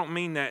 I don't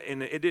mean that,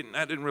 and that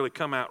didn't really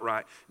come out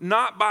right.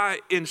 Not by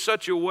in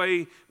such a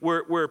way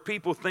where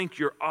people think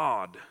you're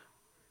odd.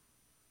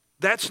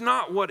 That's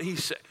not what he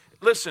said.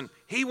 Listen,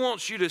 he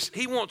wants you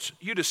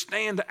to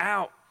stand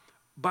out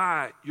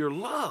by your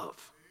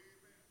love.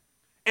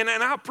 And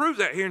I'll prove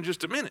that here in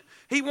just a minute.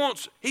 He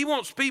wants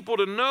people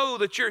to know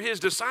that you're his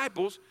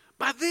disciples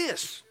by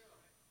this.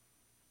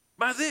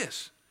 By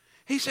this.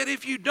 He said,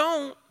 if you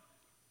don't,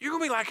 you're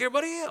going to be like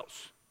everybody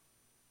else.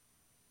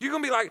 You're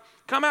going to be like,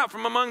 come out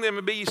from among them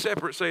and be ye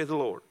separate, saith the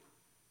Lord.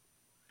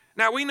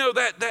 Now, we know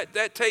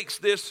that takes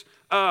this,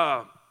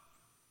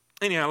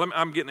 anyhow,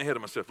 I'm getting ahead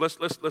of myself.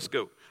 Let's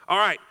go. All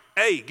right,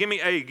 A, give me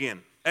A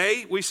again.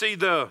 A, we see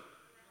the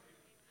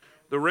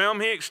realm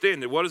he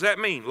extended. What does that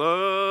mean?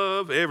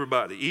 Love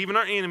everybody, even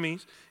our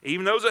enemies,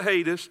 even those that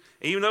hate us,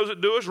 even those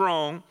that do us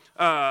wrong,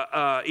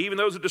 even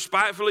those that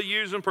despitefully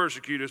use and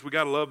persecute us. We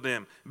got to love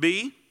them.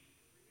 B,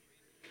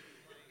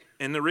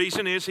 and the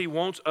reason is he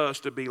wants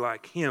us to be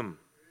like him.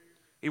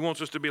 He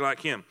wants us to be like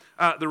him.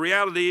 The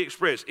reality he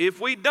expressed.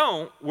 If we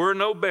don't, we're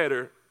no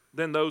better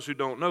than those who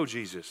don't know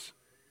Jesus.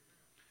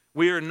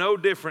 We are no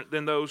different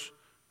than those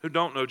who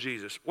don't know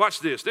Jesus.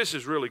 Watch this. This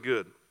is really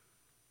good.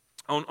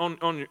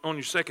 On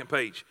your second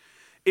page.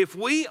 If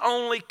we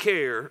only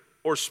care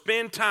or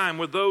spend time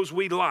with those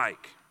we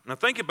like. Now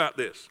think about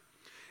this.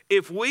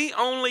 If we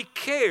only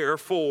care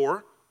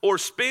for or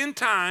spend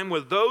time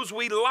with those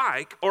we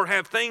like or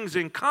have things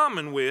in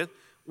common with,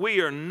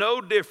 we are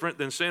no different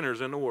than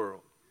sinners in the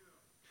world.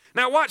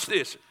 Now watch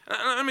this.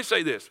 Let me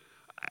say this.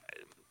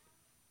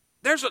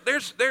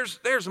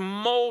 There's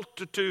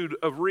multitude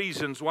of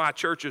reasons why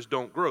churches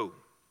don't grow.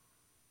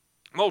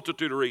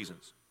 Multitude of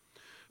reasons.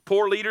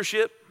 Poor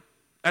leadership,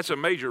 that's a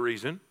major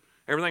reason.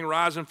 Everything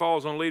rises and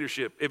falls on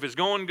leadership. If it's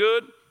going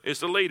good, it's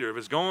the leader. If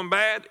it's going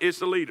bad, it's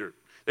the leader.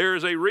 There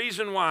is a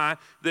reason why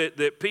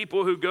that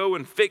people who go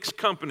and fix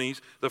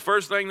companies, the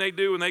first thing they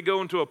do when they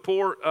go into a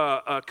poor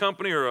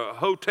company or a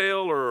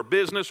hotel or a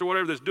business or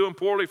whatever that's doing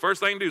poorly, first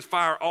thing they do is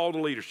fire all the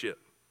leadership.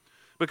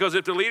 Because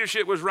if the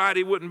leadership was right,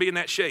 he wouldn't be in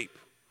that shape.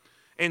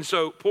 And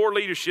so poor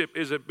leadership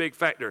is a big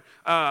factor.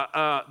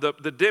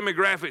 The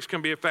demographics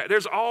can be a factor.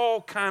 There's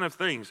all kind of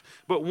things.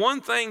 But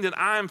one thing that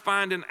I'm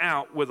finding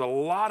out with a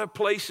lot of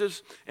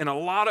places and a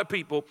lot of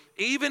people,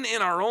 even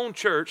in our own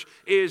church,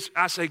 is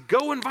I say,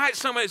 go invite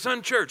somebody that's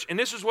unchurched. And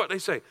this is what they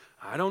say,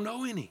 I don't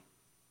know any.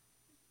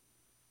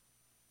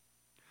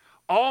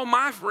 All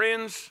my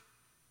friends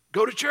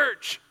go to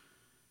church.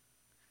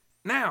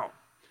 Now,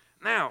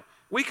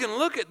 we can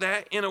look at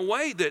that in a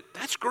way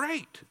that's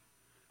great.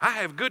 I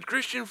have good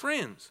Christian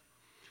friends,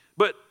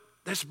 but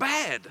that's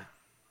bad.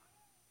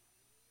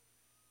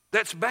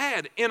 That's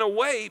bad in a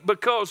way,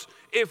 because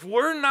if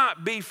we're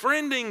not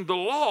befriending the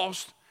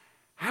lost,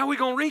 how are we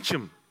going to reach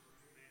them?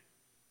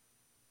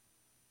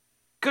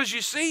 Because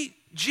you see,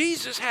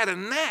 Jesus had a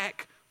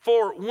knack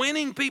for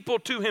winning people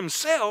to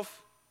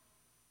himself.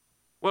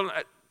 Well,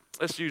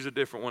 let's use a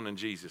different one than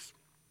Jesus.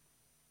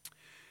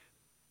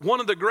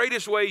 One of the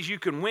greatest ways you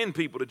can win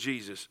people to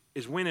Jesus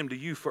is win them to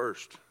you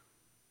first.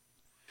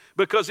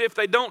 Because if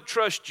they don't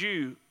trust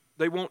you,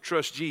 they won't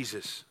trust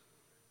Jesus.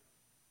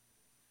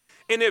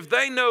 And if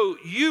they know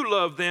you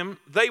love them,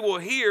 they will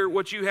hear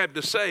what you have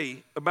to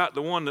say about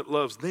the one that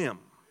loves them.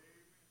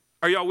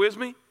 Are y'all with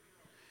me?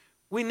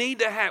 We need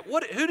to have,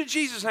 who did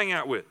Jesus hang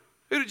out with?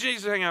 Who did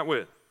Jesus hang out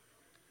with?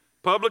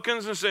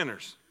 Publicans and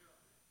sinners.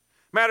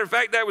 Matter of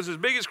fact, that was his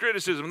biggest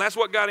criticism. That's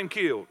what got him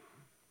killed.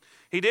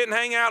 He didn't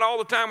hang out all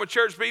the time with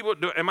church people.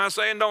 Am I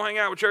saying don't hang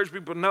out with church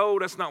people? No,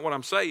 that's not what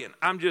I'm saying.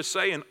 I'm just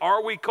saying,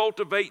 are we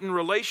cultivating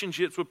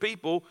relationships with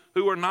people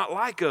who are not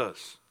like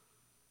us?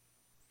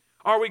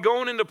 Are we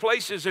going into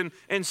places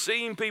and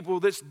seeing people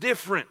that's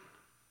different?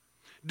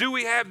 Do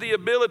we have the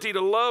ability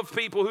to love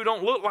people who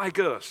don't look like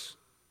us?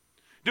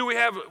 Do we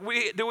have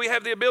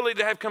the ability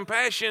to have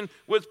compassion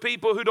with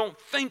people who don't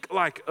think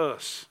like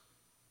us?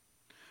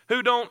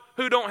 Who don't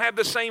have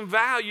the same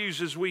values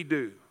as we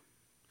do?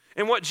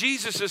 And what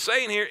Jesus is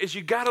saying here is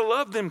you got to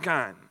love them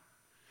kind.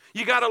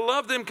 You got to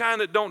love them kind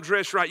that don't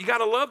dress right. You got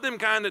to love them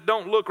kind that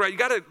don't look right. You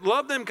got to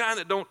love them kind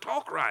that don't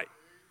talk right.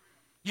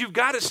 You've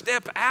got to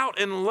step out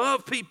and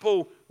love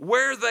people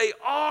where they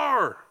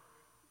are.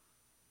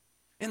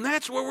 And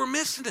that's where we're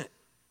missing it.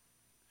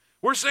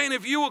 We're saying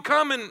if you will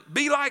come and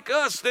be like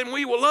us, then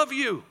we will love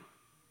you.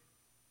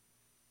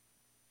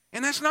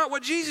 And that's not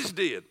what Jesus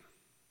did.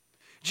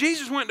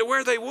 Jesus went to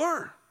where they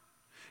were.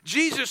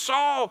 Jesus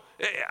saw,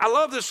 I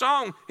love this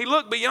song, he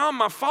looked beyond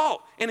my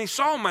fault and he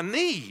saw my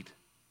need.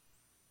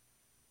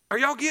 Are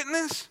y'all getting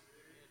this?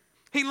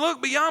 He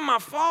looked beyond my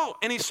fault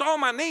and he saw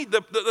my need.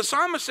 The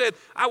psalmist said,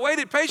 I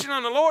waited patiently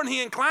on the Lord and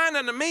he inclined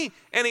unto me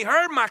and he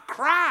heard my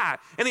cry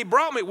and he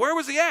brought me. Where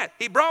was he at?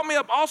 He brought me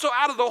up also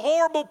out of the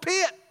horrible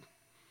pit,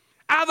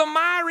 out of the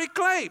miry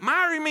clay.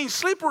 Miry means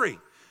slippery.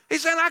 He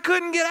said I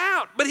couldn't get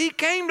out, but he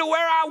came to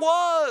where I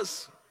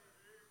was.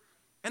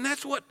 And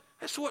that's what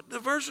the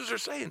verses are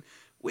saying.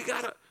 We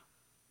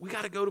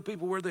gotta go to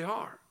people where they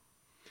are.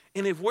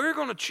 And if we're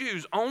going to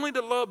choose only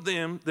to love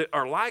them that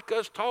are like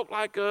us, talk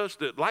like us,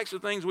 that likes the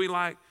things we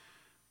like,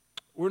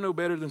 we're no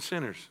better than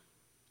sinners.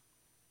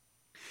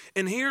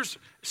 And here's,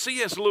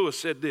 C.S. Lewis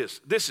said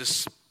this. This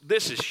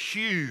is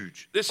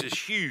huge. This is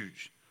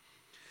huge.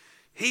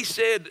 He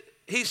said,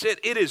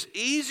 it is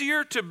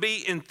easier to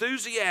be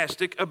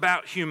enthusiastic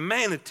about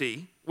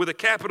humanity with a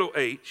capital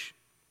H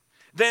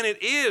than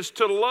it is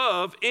to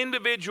love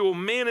individual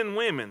men and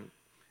women,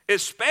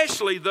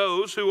 especially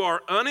those who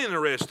are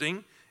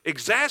uninteresting,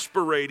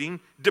 exasperating,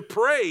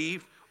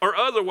 depraved, or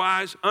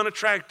otherwise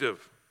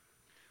unattractive.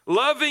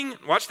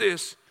 Watch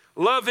this,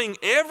 loving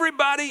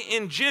everybody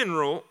in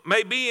general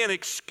may be an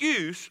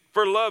excuse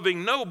for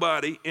loving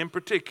nobody in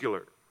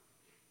particular.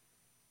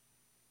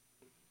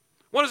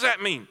 What does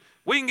that mean?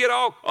 We can get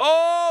all,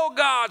 oh,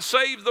 God,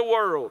 save the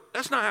world.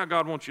 That's not how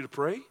God wants you to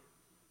pray.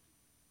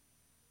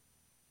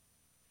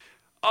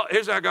 Oh,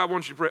 here's how God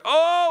wants you to pray.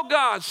 Oh,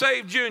 God,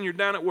 save Junior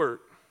down at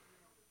work.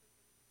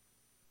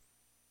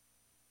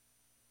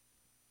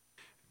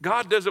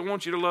 God doesn't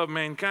want you to love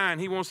mankind.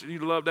 He wants you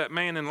to love that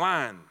man in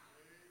line.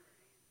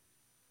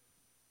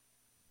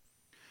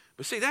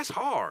 But see, that's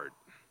hard.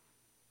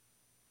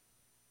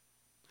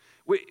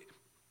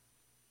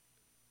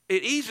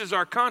 It eases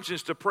our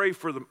conscience to pray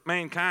for the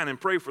mankind and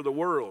pray for the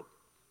world.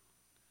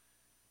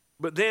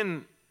 But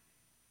then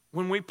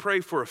when we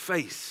pray for a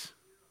face,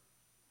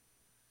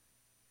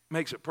 it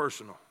makes it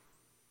personal.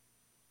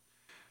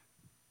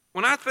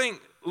 When I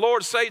think,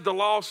 Lord, save the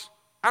lost,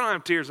 I don't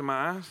have tears in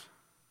my eyes.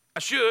 I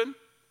should.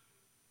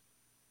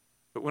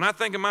 But when I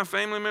think of my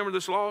family member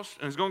that's lost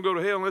and is going to go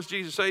to hell unless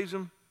Jesus saves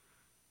them,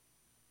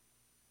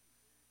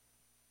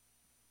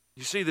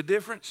 you see the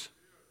difference?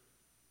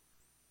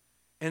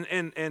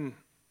 And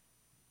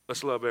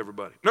let's love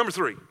everybody. Number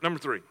three,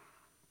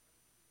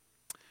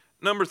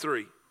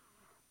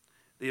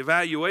 the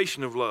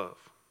evaluation of love.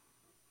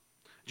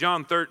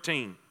 John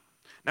 13.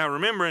 Now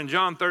remember, in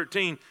John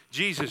 13,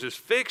 Jesus is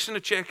fixing to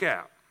check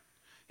out.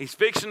 He's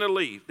fixing to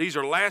leave. These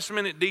are last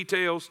minute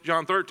details.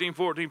 John 13,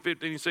 14,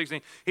 15, and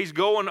 16. He's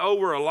going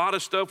over a lot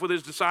of stuff with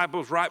his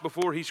disciples right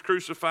before he's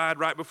crucified,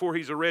 right before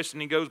he's arrested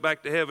and he goes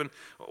back to heaven.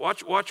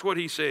 Watch what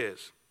he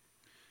says.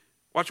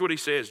 Watch what he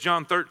says.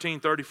 John 13,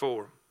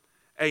 34.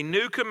 A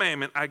new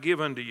commandment I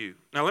give unto you.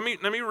 Now let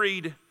me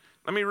read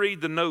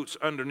the notes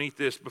underneath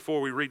this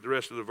before we read the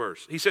rest of the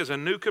verse. He says, a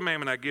new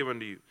commandment I give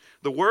unto you.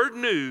 The word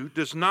new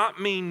does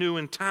not mean new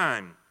in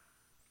time,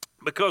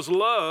 because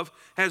love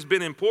has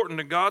been important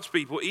to God's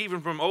people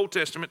even from Old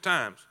Testament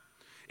times.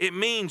 It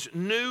means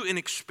new in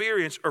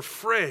experience or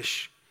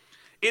fresh.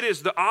 It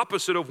is the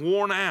opposite of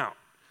worn out.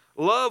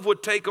 Love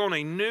would take on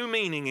a new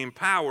meaning and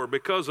power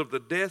because of the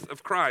death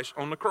of Christ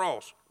on the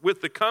cross.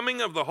 With the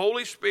coming of the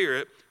Holy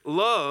Spirit,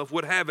 love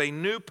would have a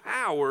new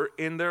power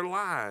in their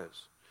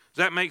lives. Does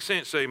that make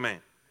sense? Say amen.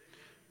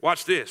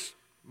 Watch this.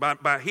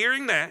 By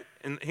hearing that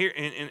and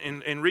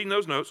reading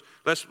those notes,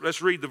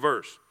 let's read the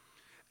verse.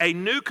 A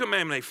new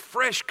commandment, a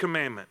fresh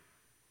commandment,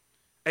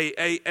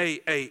 I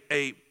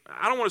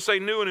don't want to say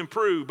new and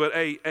improved, but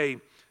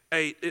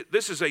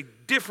this is a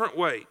different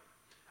way.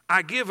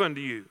 I give unto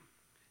you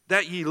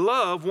that ye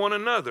love one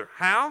another.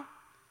 How?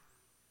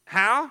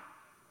 How?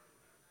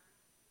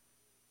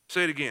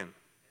 Say it again.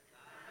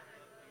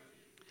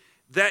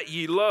 That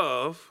ye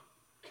love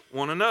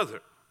one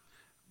another.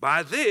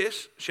 By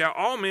this shall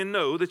all men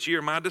know that ye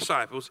are my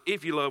disciples,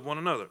 if ye love one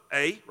another.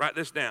 Write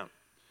this down.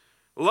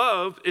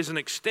 Love is an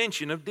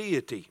extension of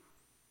deity.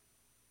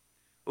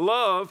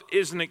 Love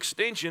is an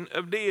extension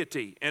of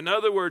deity. In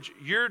other words,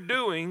 you're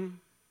doing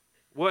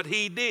what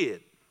he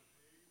did.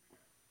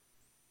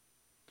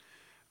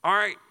 All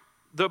right,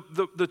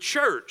 the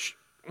church,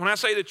 when I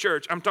say the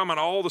church, I'm talking about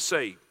all the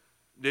saved.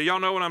 Do y'all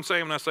know what I'm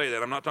saying when I say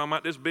that? I'm not talking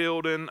about this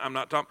building. I'm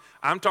talking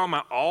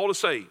about all the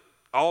saved.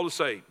 All the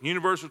saved.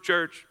 Universal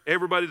church,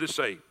 everybody that's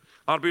saved.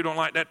 A lot of people don't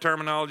like that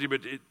terminology,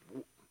 but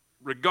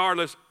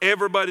regardless,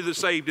 everybody that's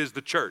saved is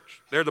the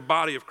church. They're the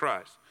body of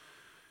Christ.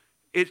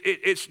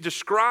 It's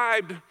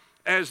described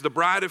as the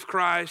bride of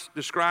Christ,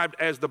 described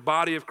as the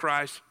body of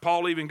Christ.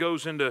 Paul even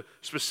goes into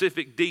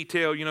specific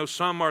detail. You know,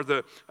 some are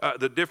the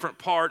different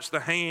parts,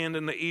 the hand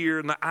and the ear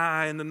and the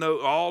eye and the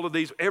nose, all of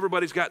these.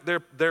 Everybody's got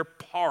their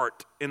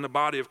part in the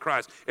body of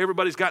Christ.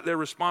 Everybody's got their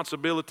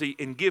responsibility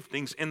and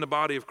giftings in the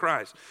body of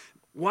Christ.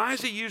 Why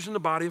is he using the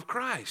body of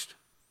Christ?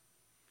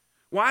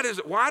 Why does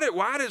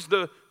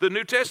the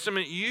New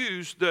Testament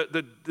use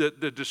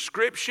the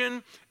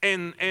description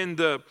and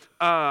the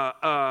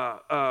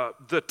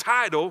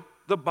title,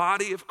 the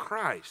body of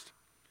Christ?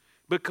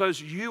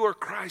 Because you are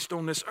Christ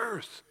on this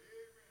earth.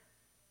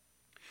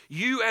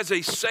 You as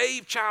a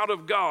saved child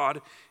of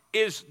God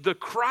is the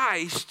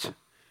Christ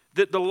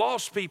that the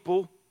lost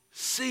people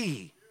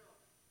see.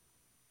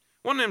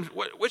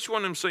 Which one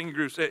of them singing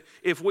groups said,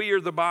 if we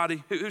are the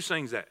body, who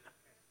sings that?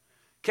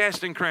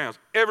 Casting Crowns.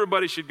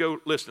 Everybody should go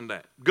listen to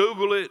that.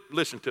 Google it,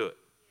 listen to it.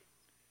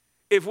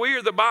 If we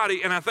are the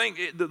body, and I think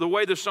the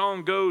way the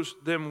song goes,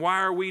 then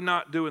why are we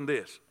not doing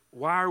this?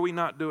 Why are we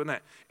not doing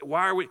that?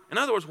 In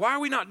other words, why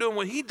are we not doing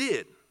what he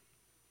did?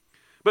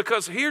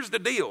 Because here's the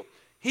deal.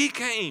 He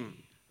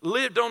came,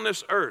 lived on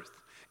this earth,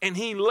 and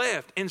he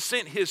left and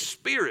sent his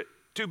spirit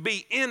to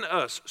be in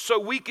us so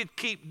we could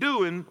keep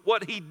doing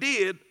what he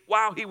did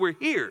while he were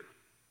here.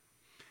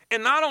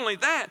 And not only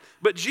that,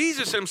 but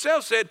Jesus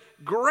himself said,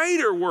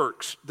 greater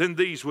works than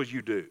these will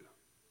you do,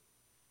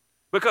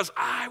 because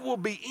I will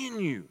be in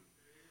you.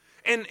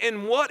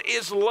 And what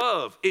is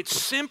love? It's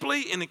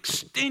simply an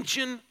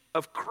extension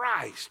of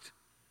Christ.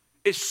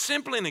 It's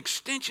simply an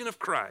extension of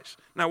Christ.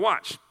 Now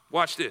watch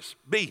this.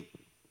 B,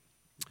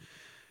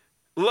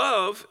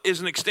 love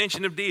is an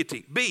extension of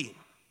deity. B,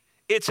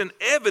 it's an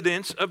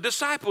evidence of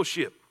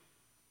discipleship.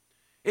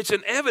 It's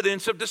an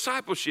evidence of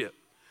discipleship.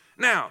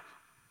 Now,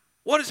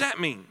 what does that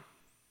mean?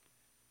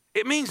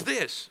 It means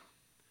this.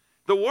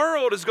 The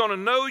world is going to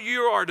know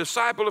you are a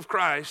disciple of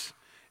Christ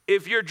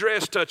if your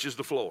dress touches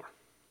the floor.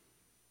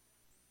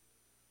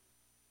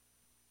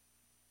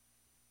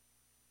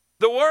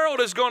 The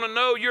world is going to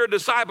know you're a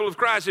disciple of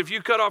Christ if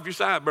you cut off your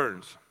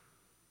sideburns.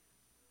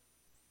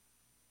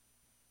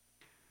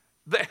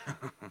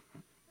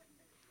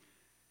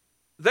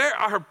 There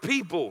are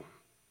people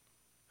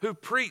who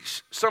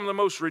preach some of the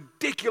most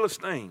ridiculous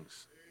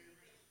things.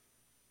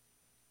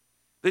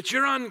 That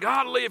you're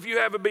ungodly if you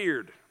have a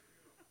beard.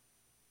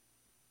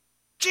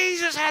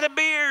 Jesus had a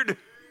beard.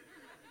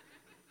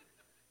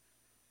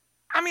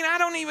 I mean, I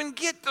don't even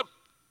get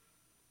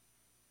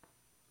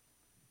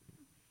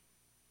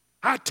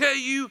I tell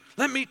you,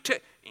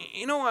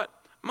 you know what?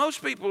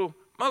 Most people,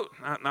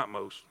 not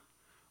most,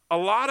 a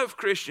lot of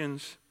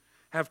Christians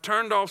have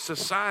turned off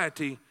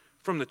society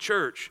from the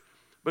church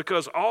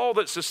because all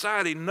that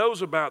society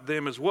knows about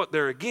them is what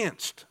they're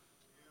against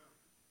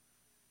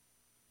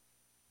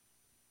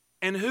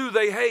and who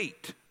they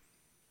hate.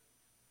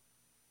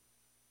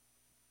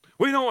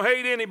 We don't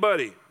hate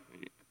anybody.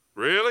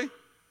 Really?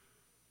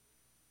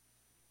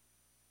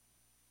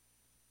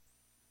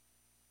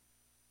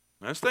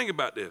 Let's think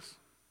about this.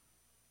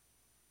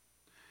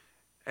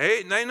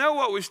 Hey, they know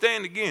what we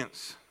stand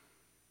against.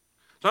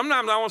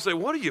 Sometimes I want to say,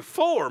 what are you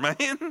for,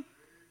 man?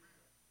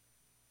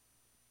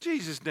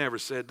 Jesus never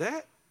said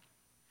that.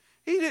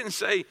 He didn't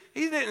say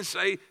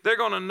they're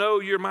going to know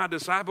you're my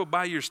disciple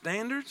by your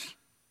standards,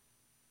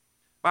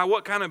 by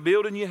what kind of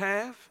building you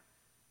have,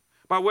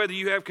 by whether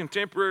you have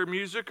contemporary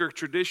music or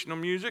traditional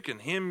music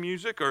and hymn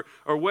music,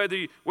 or whether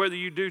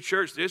you do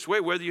church this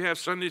way, whether you have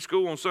Sunday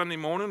school on Sunday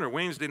morning or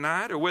Wednesday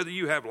night, or whether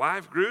you have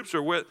life groups,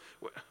 or what.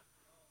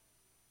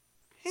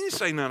 He didn't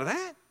say none of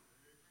that.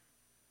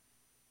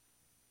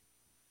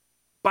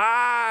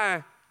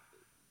 By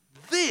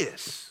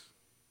this.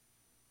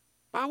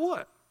 By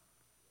what?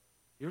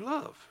 Your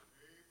love.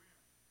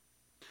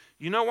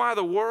 You know why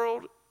the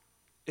world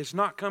is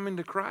not coming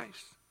to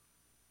Christ?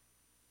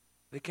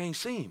 They can't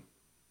see him.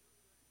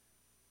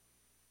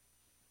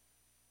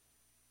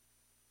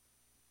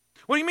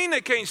 What do you mean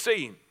they can't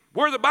see him?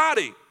 We're the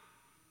body.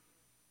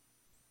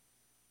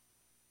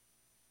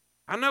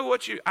 I know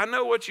what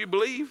you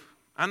believe.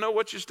 I know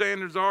what your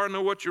standards are. I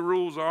know what your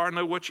rules are. I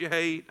know what you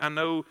hate. I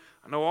know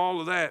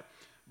all of that.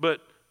 But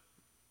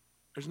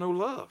there's no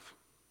love.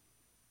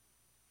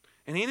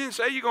 And he didn't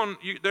say they're going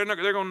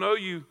to know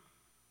you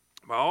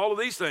by all of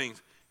these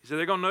things. He said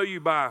they're going to know you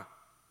by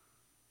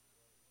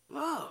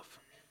love.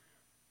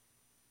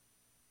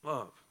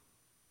 Love.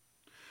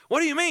 What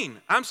do you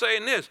mean? I'm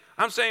saying this.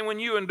 I'm saying when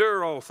you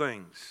endure all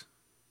things.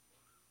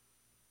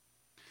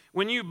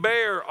 When you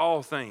bear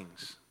all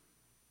things.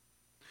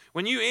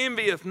 When you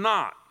envieth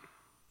not.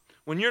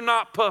 When you're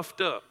not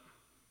puffed up.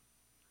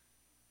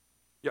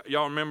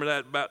 Y'all remember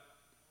that about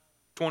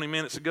 20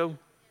 minutes ago?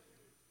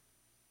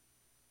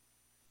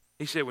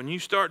 He said, when you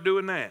start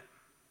doing that,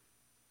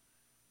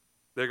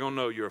 they're going to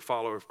know you're a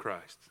follower of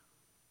Christ.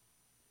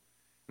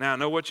 Now, I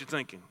know what you're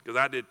thinking, because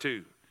I did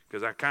too,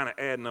 because I kind of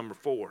add number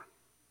 4.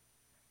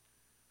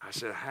 I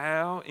said,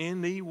 how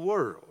in the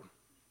world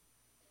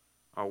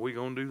are we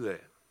going to do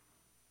that?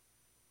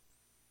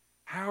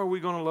 How are we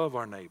going to love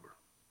our neighbor?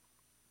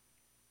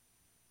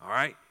 All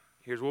right,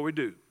 here's what we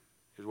do.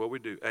 Here's what we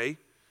do.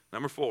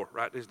 Number 4,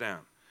 write this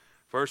down.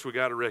 First, we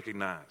got to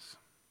recognize.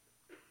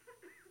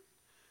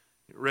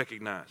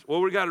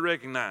 Well, we got to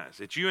recognize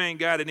that you ain't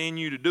got it in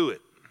you to do it.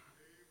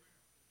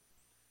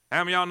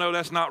 How many of y'all know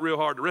that's not real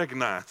hard to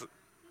recognize?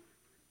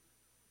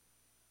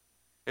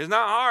 It's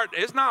not hard.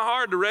 It's not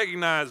hard to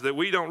recognize that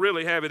we don't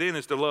really have it in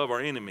us to love our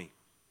enemy.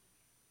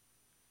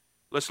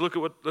 Let's look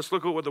at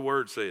what the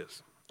word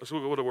says. Let's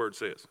look at what the word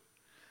says.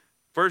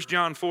 1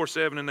 John 4,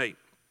 7 and 8.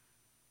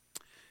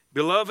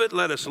 Beloved,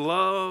 let us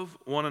love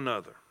one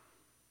another.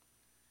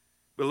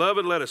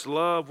 Beloved, let us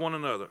love one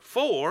another.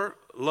 For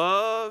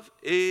love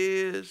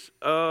is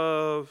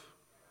of...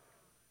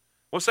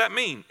 What's that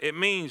mean? It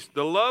means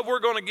the love we're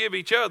going to give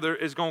each other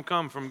is going to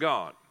come from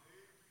God.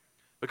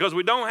 Because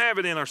we don't have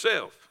it in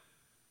ourselves.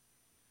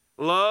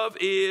 Love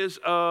is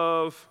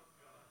of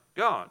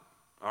God.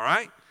 All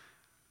right?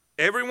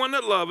 Everyone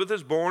that loveth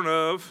is born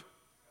of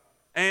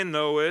and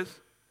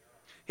knoweth.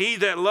 He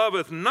that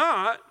loveth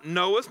not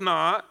knoweth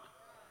not.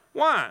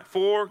 Why?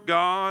 For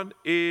God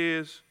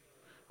is...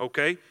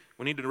 Okay,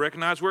 we need to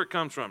recognize where it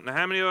comes from. Now,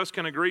 how many of us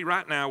can agree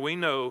right now we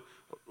know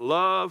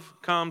love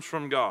comes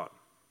from God?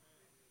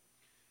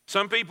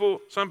 Some people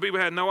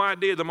had no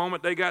idea the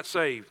moment they got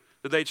saved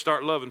that they'd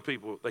start loving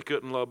people they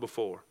couldn't love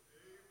before.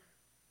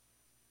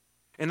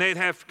 And they'd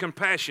have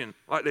compassion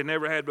like they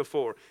never had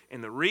before.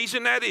 And the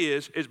reason that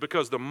is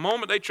because the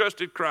moment they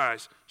trusted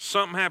Christ,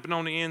 something happened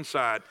on the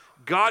inside.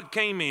 God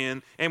came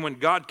in, and when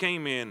God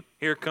came in,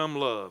 here come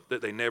love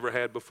that they never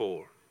had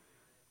before.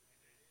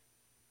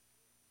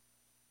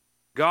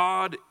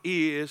 God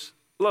is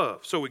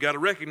love. So we got to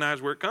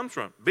recognize where it comes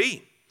from.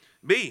 B,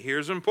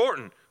 here's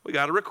important. We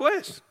got to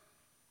request.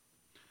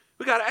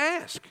 We got to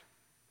ask.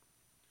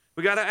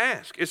 We got to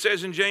ask. It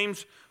says in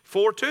James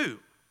 4:2,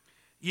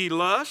 ye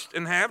lust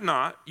and have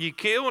not, ye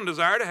kill and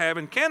desire to have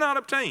and cannot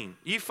obtain.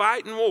 Ye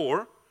fight in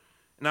war,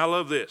 and I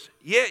love this,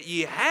 yet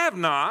ye have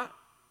not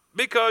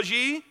because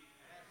ye...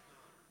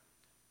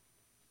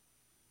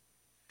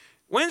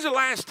 When's the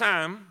last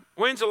time,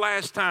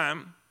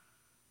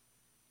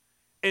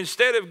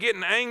 instead of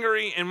getting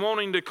angry and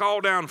wanting to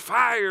call down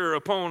fire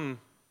upon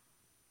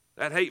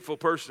that hateful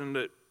person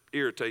that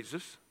irritates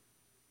us,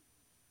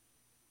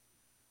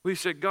 we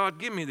said, God,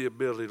 give me the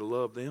ability to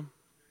love them.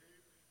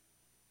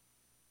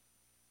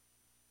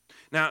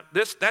 Now,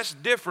 that's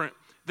different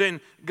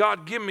than,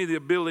 God, give me the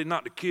ability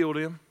not to kill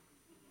them.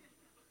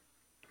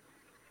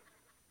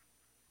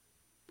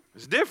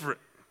 It's different.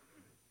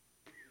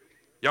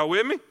 Y'all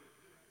with me?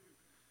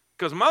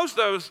 Because most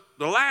of us,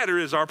 the latter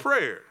is our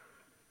prayer.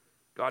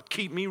 God,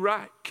 keep me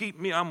right. Keep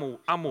me.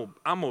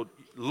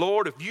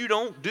 Lord, if you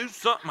don't do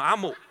something,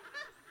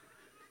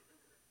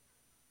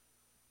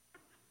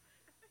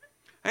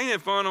 Ain't it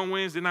fun on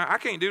Wednesday night? I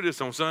can't do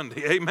this on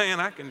Sunday. Amen.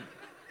 I can.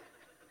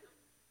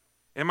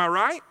 Am I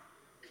right?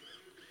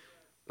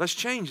 Let's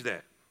change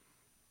that.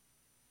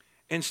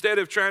 Instead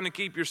of trying to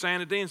keep your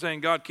sanity and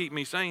saying, God, keep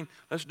me sane,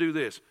 let's do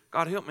this.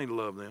 God, help me to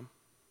love them.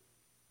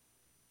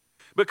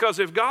 Because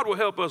if God will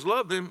help us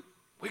love them,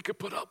 we could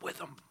put up with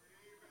them.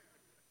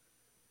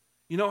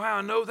 You know how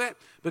I know that?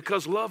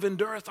 Because love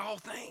endureth all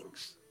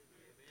things.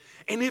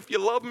 And if you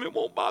love them, it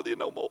won't bother you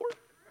no more.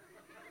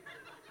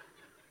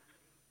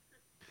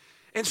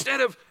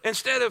 Instead of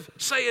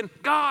saying,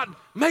 God,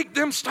 make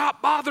them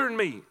stop bothering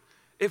me.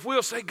 If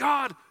we'll say,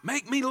 God,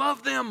 make me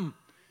love them,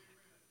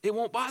 it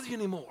won't bother you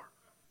anymore.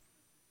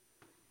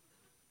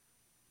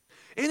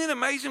 Isn't it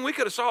amazing? We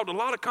could have solved a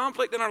lot of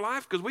conflict in our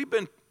life because we've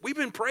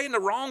been praying the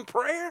wrong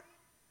prayer.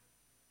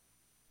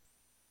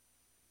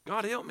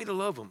 God, help me to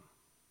love them.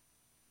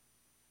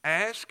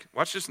 Ask.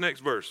 Watch this next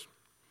verse.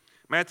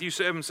 Matthew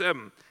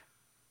 7:7.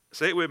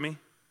 Say it with me.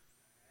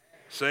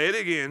 Say it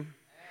again.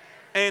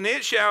 And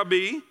it shall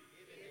be.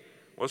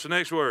 What's the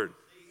next word?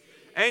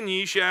 And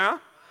ye shall.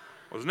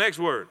 What's the next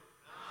word?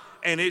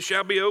 And it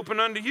shall be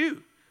open unto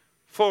you.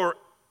 For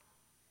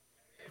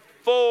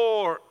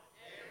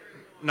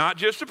not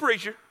just a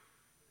preacher,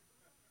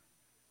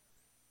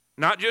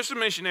 not just a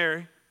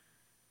missionary,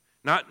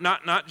 not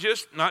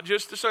just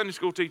a Sunday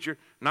school teacher,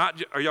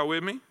 are y'all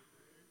with me?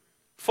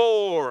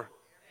 For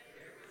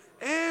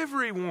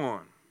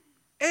everyone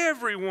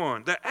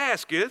that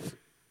asketh,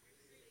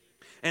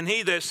 and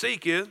he that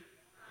seeketh,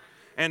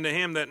 and to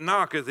him that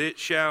knocketh it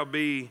shall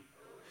be.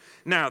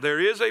 Now, there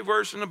is a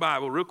verse in the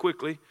Bible, real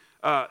quickly.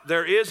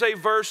 There is a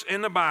verse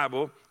in the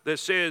Bible that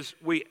says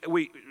we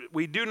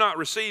do not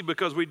receive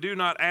because we do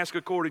not ask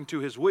according to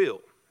his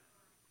will.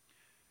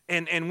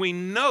 And we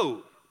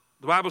know,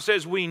 the Bible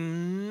says we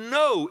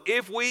know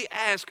if we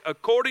ask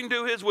according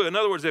to his will. In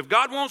other words, if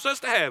God wants us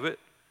to have it,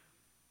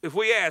 if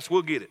we ask,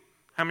 we'll get it.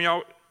 How many of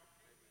y'all?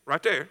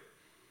 Right there.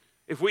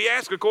 If we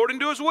ask according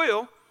to his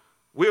will,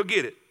 we'll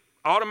get it.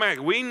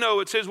 Automatically. We know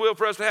it's his will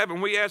for us to have it,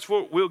 and we ask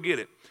for it, we'll get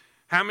it.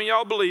 How many of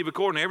y'all believe,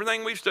 according to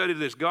everything we've studied,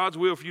 it's God's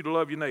will for you to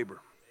love your neighbor?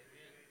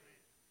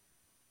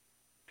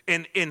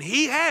 And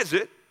he has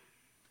it.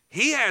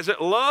 He has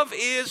it. Love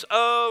is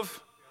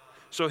of.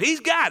 So he's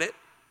got it.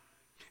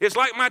 It's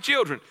like my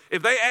children.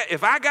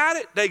 If I got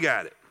it, they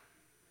got it.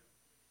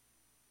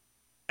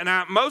 And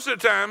most of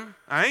the time,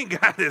 I ain't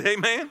got it.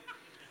 Amen.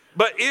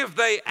 But if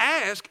they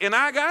ask and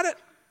I got it,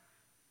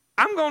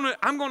 I'm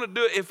gonna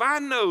do it. If I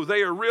know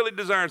they are really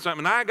desiring something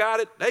and I got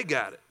it, they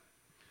got it.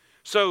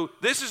 So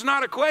this is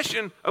not a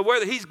question of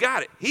whether he's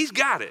got it. He's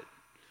got it.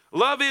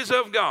 Love is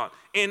of God.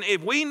 And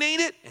if we need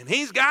it and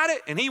he's got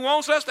it and he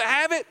wants us to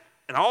have it,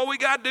 and all we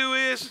got to do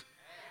is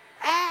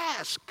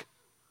ask.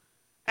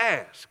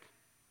 Ask.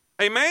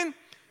 Amen?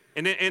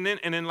 And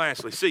then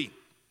lastly, C.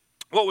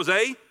 What was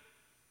A?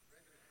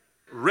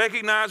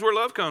 Recognize where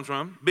love comes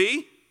from.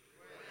 B?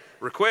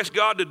 Request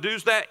God to do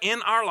that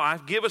in our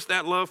life. Give us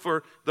that love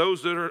for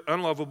those that are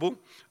unlovable.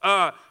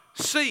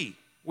 C.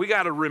 We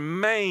got to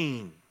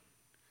remain.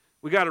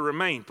 We got to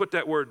remain. Put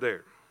that word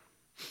there.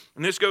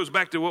 And this goes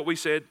back to what we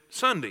said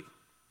Sunday.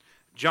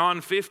 John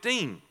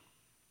 15.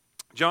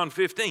 John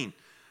 15.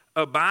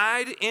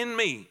 Abide in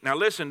me. Now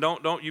listen,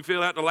 don't you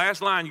fill out the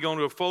last line, you're going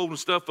to fold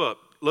stuff up.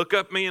 Look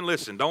up me and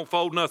listen. Don't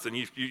fold nothing.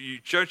 You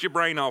shut your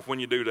brain off when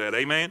you do that.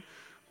 Amen?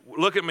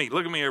 Look at me,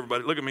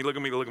 everybody. Look at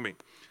me.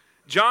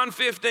 John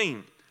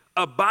 15.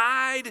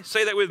 Abide.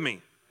 Say that with me.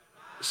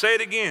 Abide. Say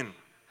it again.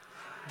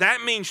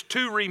 That means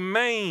to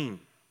remain.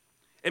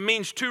 It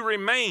means to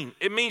remain.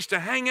 It means to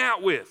hang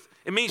out with.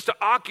 It means to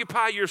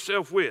occupy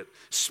yourself with.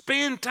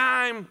 Spend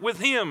time with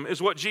him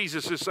is what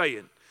Jesus is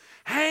saying.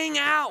 Hang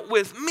out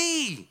with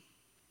me.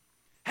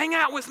 Hang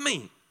out with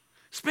me.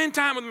 Spend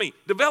time with me.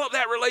 Develop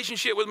that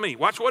relationship with me.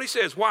 Watch what he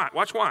says. Why?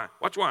 Watch why.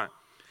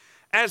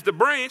 As the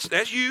branch,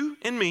 that's you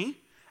and me,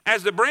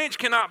 as the branch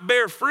cannot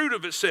bear fruit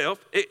of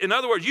itself, in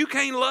other words, you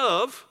can't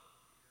love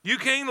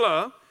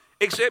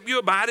except you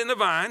abide in the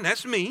vine.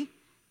 That's me,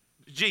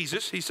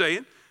 Jesus, he's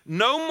saying.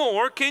 No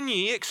more can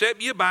ye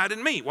except ye abide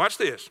in me. Watch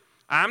this.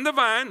 I'm the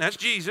vine, that's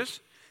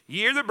Jesus.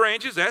 Ye are the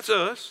branches, that's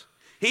us.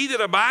 He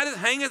that abideth,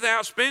 hangeth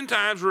out, spend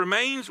times,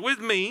 remains with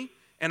me,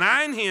 and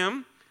I in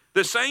him,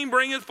 the same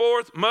bringeth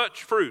forth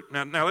much fruit.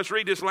 Now let's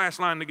read this last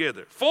line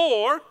together.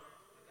 For,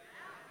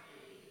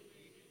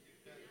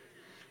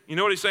 you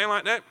know what he's saying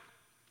like that?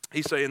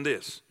 He's saying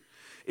this.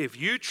 If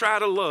you try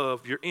to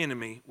love your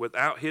enemy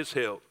without his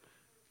help,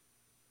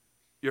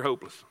 you're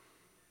hopeless.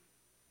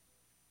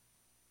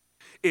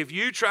 If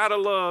you try to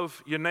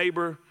love your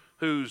neighbor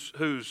who's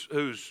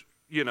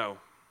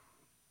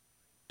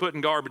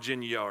putting garbage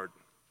in your yard,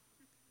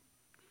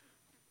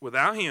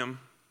 without him,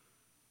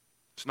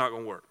 it's not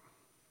going to work.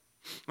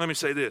 Let me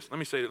say this. Let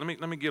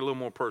me get a little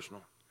more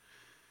personal.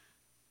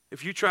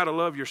 If you try to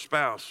love your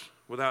spouse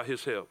without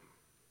his help,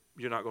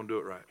 you're not going to do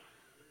it right.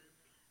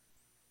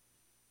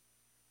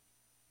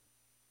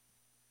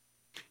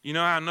 You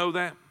know how I know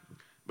that?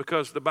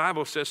 Because the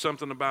Bible says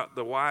something about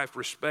the wife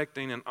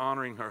respecting and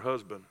honoring her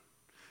husband.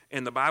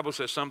 And the Bible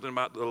says something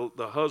about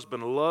the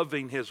husband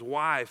loving his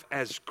wife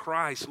as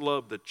Christ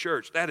loved the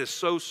church. That is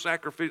so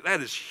sacrificial.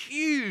 That is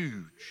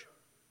huge.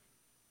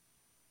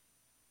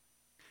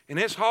 And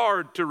it's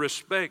hard to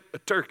respect a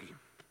turkey.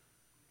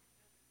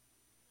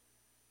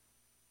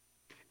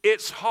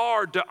 It's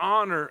hard to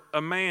honor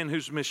a man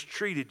who's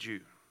mistreated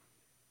you.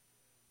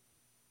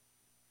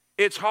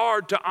 It's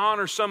hard to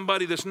honor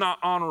somebody that's not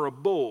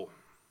honorable.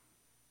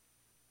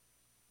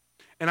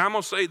 And I'm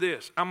going to say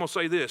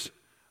this.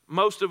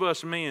 Most of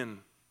us men,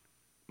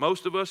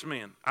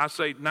 I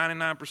say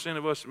 99%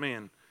 of us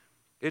men,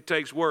 it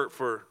takes work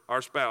for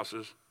our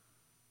spouses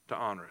to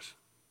honor us.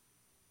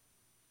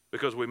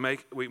 Because we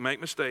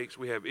make mistakes,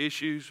 we have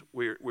issues,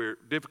 we're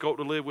difficult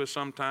to live with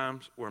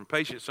sometimes, we're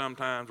impatient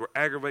sometimes, we're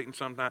aggravating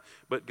sometimes,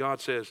 but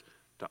God says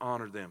to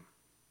honor them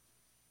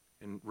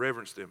and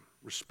reverence them,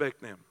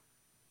 respect them.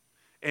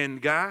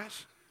 And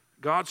guys,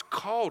 God's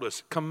called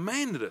us,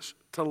 commanded us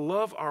to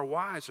love our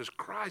wives as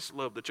Christ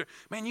loved the church.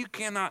 Man, you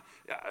cannot,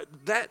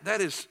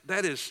 that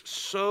is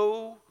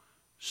so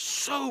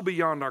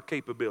beyond our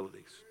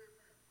capabilities.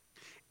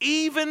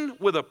 Even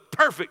with a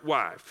perfect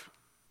wife,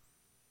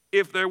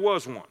 if there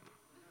was one.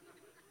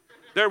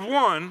 There's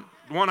one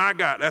I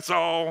got, that's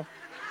all.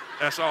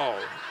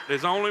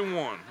 There's only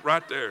one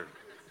right there.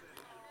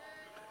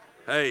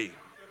 Hey.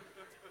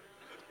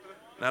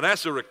 Now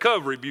that's a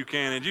recovery,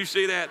 Buchanan. Did you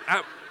see that?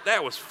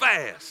 That was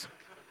fast.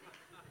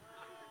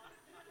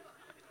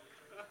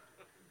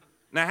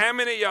 Now, how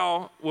many of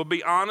y'all will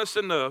be honest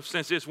enough,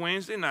 since it's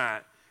Wednesday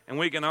night, and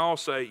we can all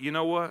say, you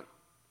know what?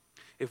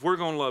 If we're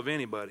going to love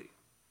anybody,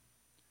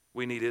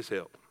 we need his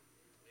help.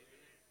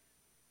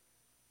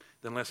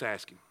 Then let's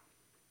ask him.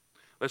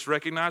 Let's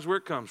recognize where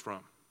it comes from.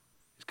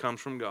 It comes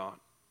from God.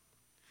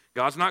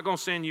 God's not going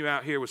to send you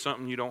out here with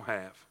something you don't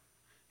have.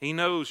 He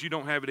knows you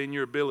don't have it in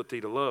your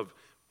ability to love.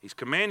 He's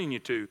commanding you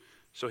to,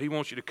 so he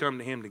wants you to come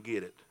to him to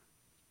get it.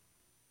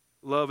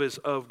 Love is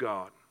of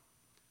God.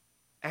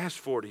 Ask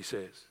for it, he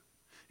says.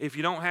 If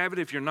you don't have it,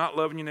 if you're not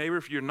loving your neighbor,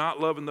 if you're not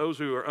loving those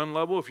who are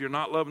unlovable, if you're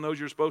not loving those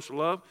you're supposed to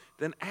love,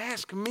 then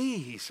ask me,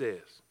 he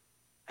says.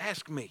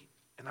 Ask me,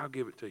 and I'll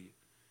give it to you.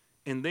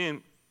 And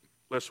then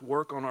let's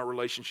work on our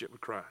relationship with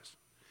Christ.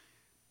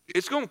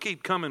 It's going to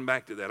keep coming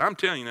back to that. I'm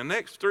telling you, the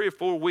next 3 or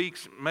 4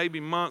 weeks, maybe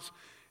months,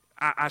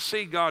 I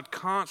see God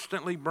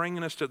constantly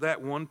bringing us to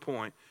that one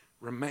point.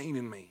 Remain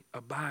in me,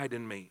 abide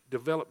in me,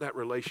 develop that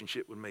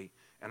relationship with me,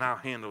 and I'll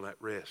handle that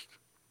rest.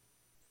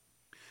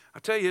 I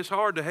tell you, it's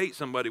hard to hate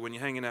somebody when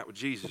you're hanging out with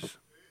Jesus.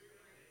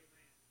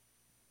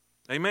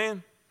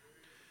 Amen?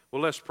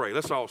 Well, let's pray.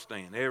 Let's all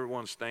stand.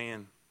 Everyone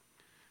stand.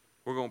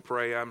 We're going to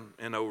pray. I'm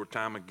in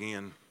overtime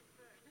again.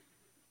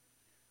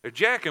 They're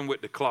jacking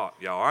with the clock,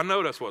 y'all. I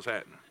know that's what's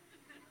happening.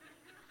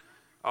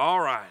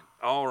 All right.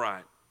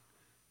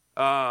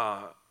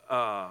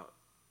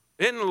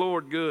 Isn't the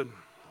Lord good?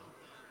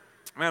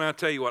 Man, I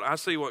tell you what, I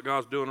see what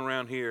God's doing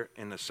around here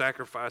in the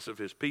sacrifice of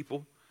his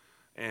people,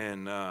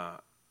 and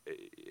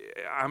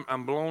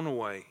I'm blown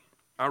away.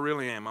 I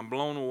really am. I'm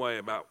blown away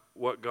about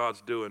what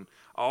God's doing.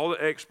 All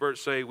the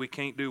experts say we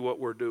can't do what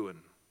we're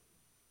doing.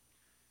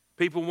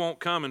 People won't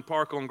come and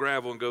park on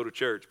gravel and go to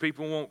church.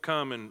 People won't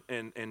come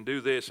and do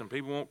this, and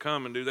people won't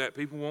come and do that.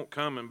 People won't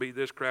come and be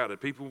this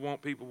crowded. People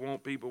won't.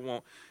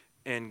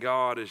 And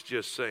God is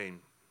just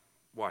saying,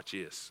 watch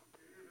this.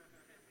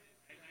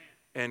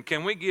 And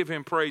can we give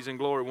him praise and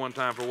glory one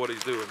time for what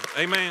he's doing?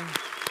 Amen.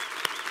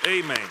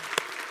 Amen.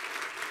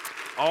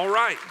 All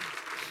right.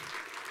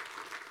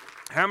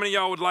 How many of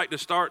y'all would like to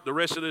start the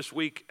rest of this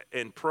week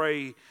and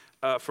pray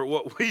for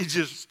what we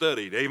just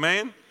studied?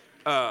 Amen.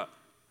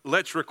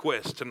 Let's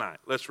request tonight.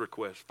 Let's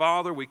request.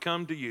 Father, we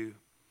come to you,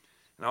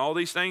 and all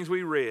these things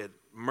we read,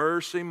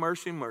 mercy,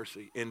 mercy,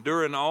 mercy,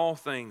 enduring all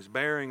things,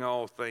 bearing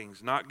all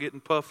things, not getting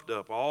puffed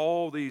up,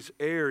 all these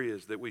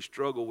areas that we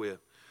struggle with,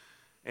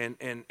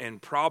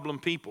 and problem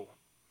people.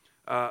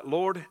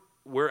 Lord,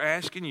 we're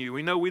asking you.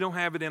 We know we don't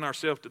have it in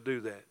ourselves to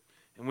do that,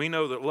 and we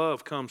know that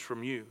love comes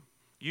from you.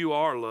 You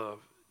are love.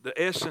 The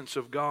essence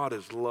of God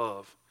is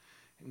love.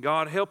 And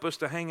God, help us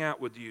to hang out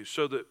with you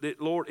so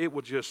that Lord,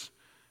 it'll just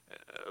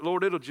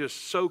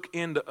soak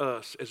into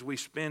us as we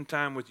spend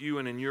time with you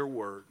and in your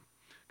word.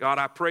 God,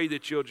 I pray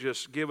that you'll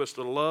just give us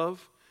the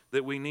love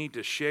that we need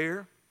to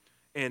share.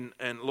 And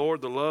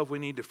Lord, the love we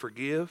need to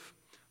forgive.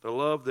 The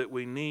love that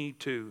we need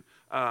to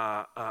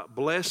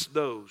bless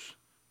those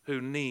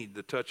who need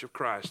the touch of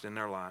Christ in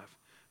their life.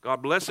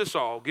 God, bless us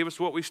all. Give us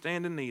what we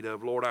stand in need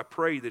of. Lord, I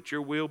pray that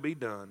your will be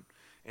done.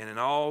 And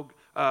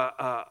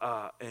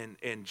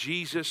in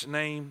Jesus'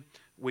 name,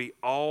 we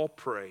all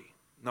pray.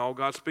 And all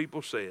God's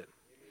people say it.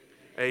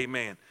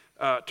 Amen.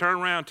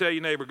 Turn around and tell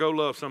your neighbor, go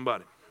love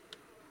somebody.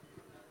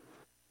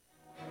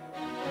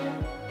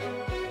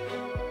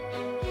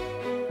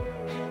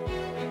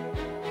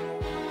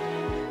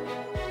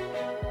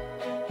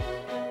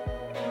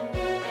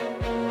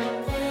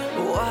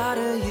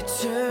 Water you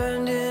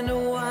turned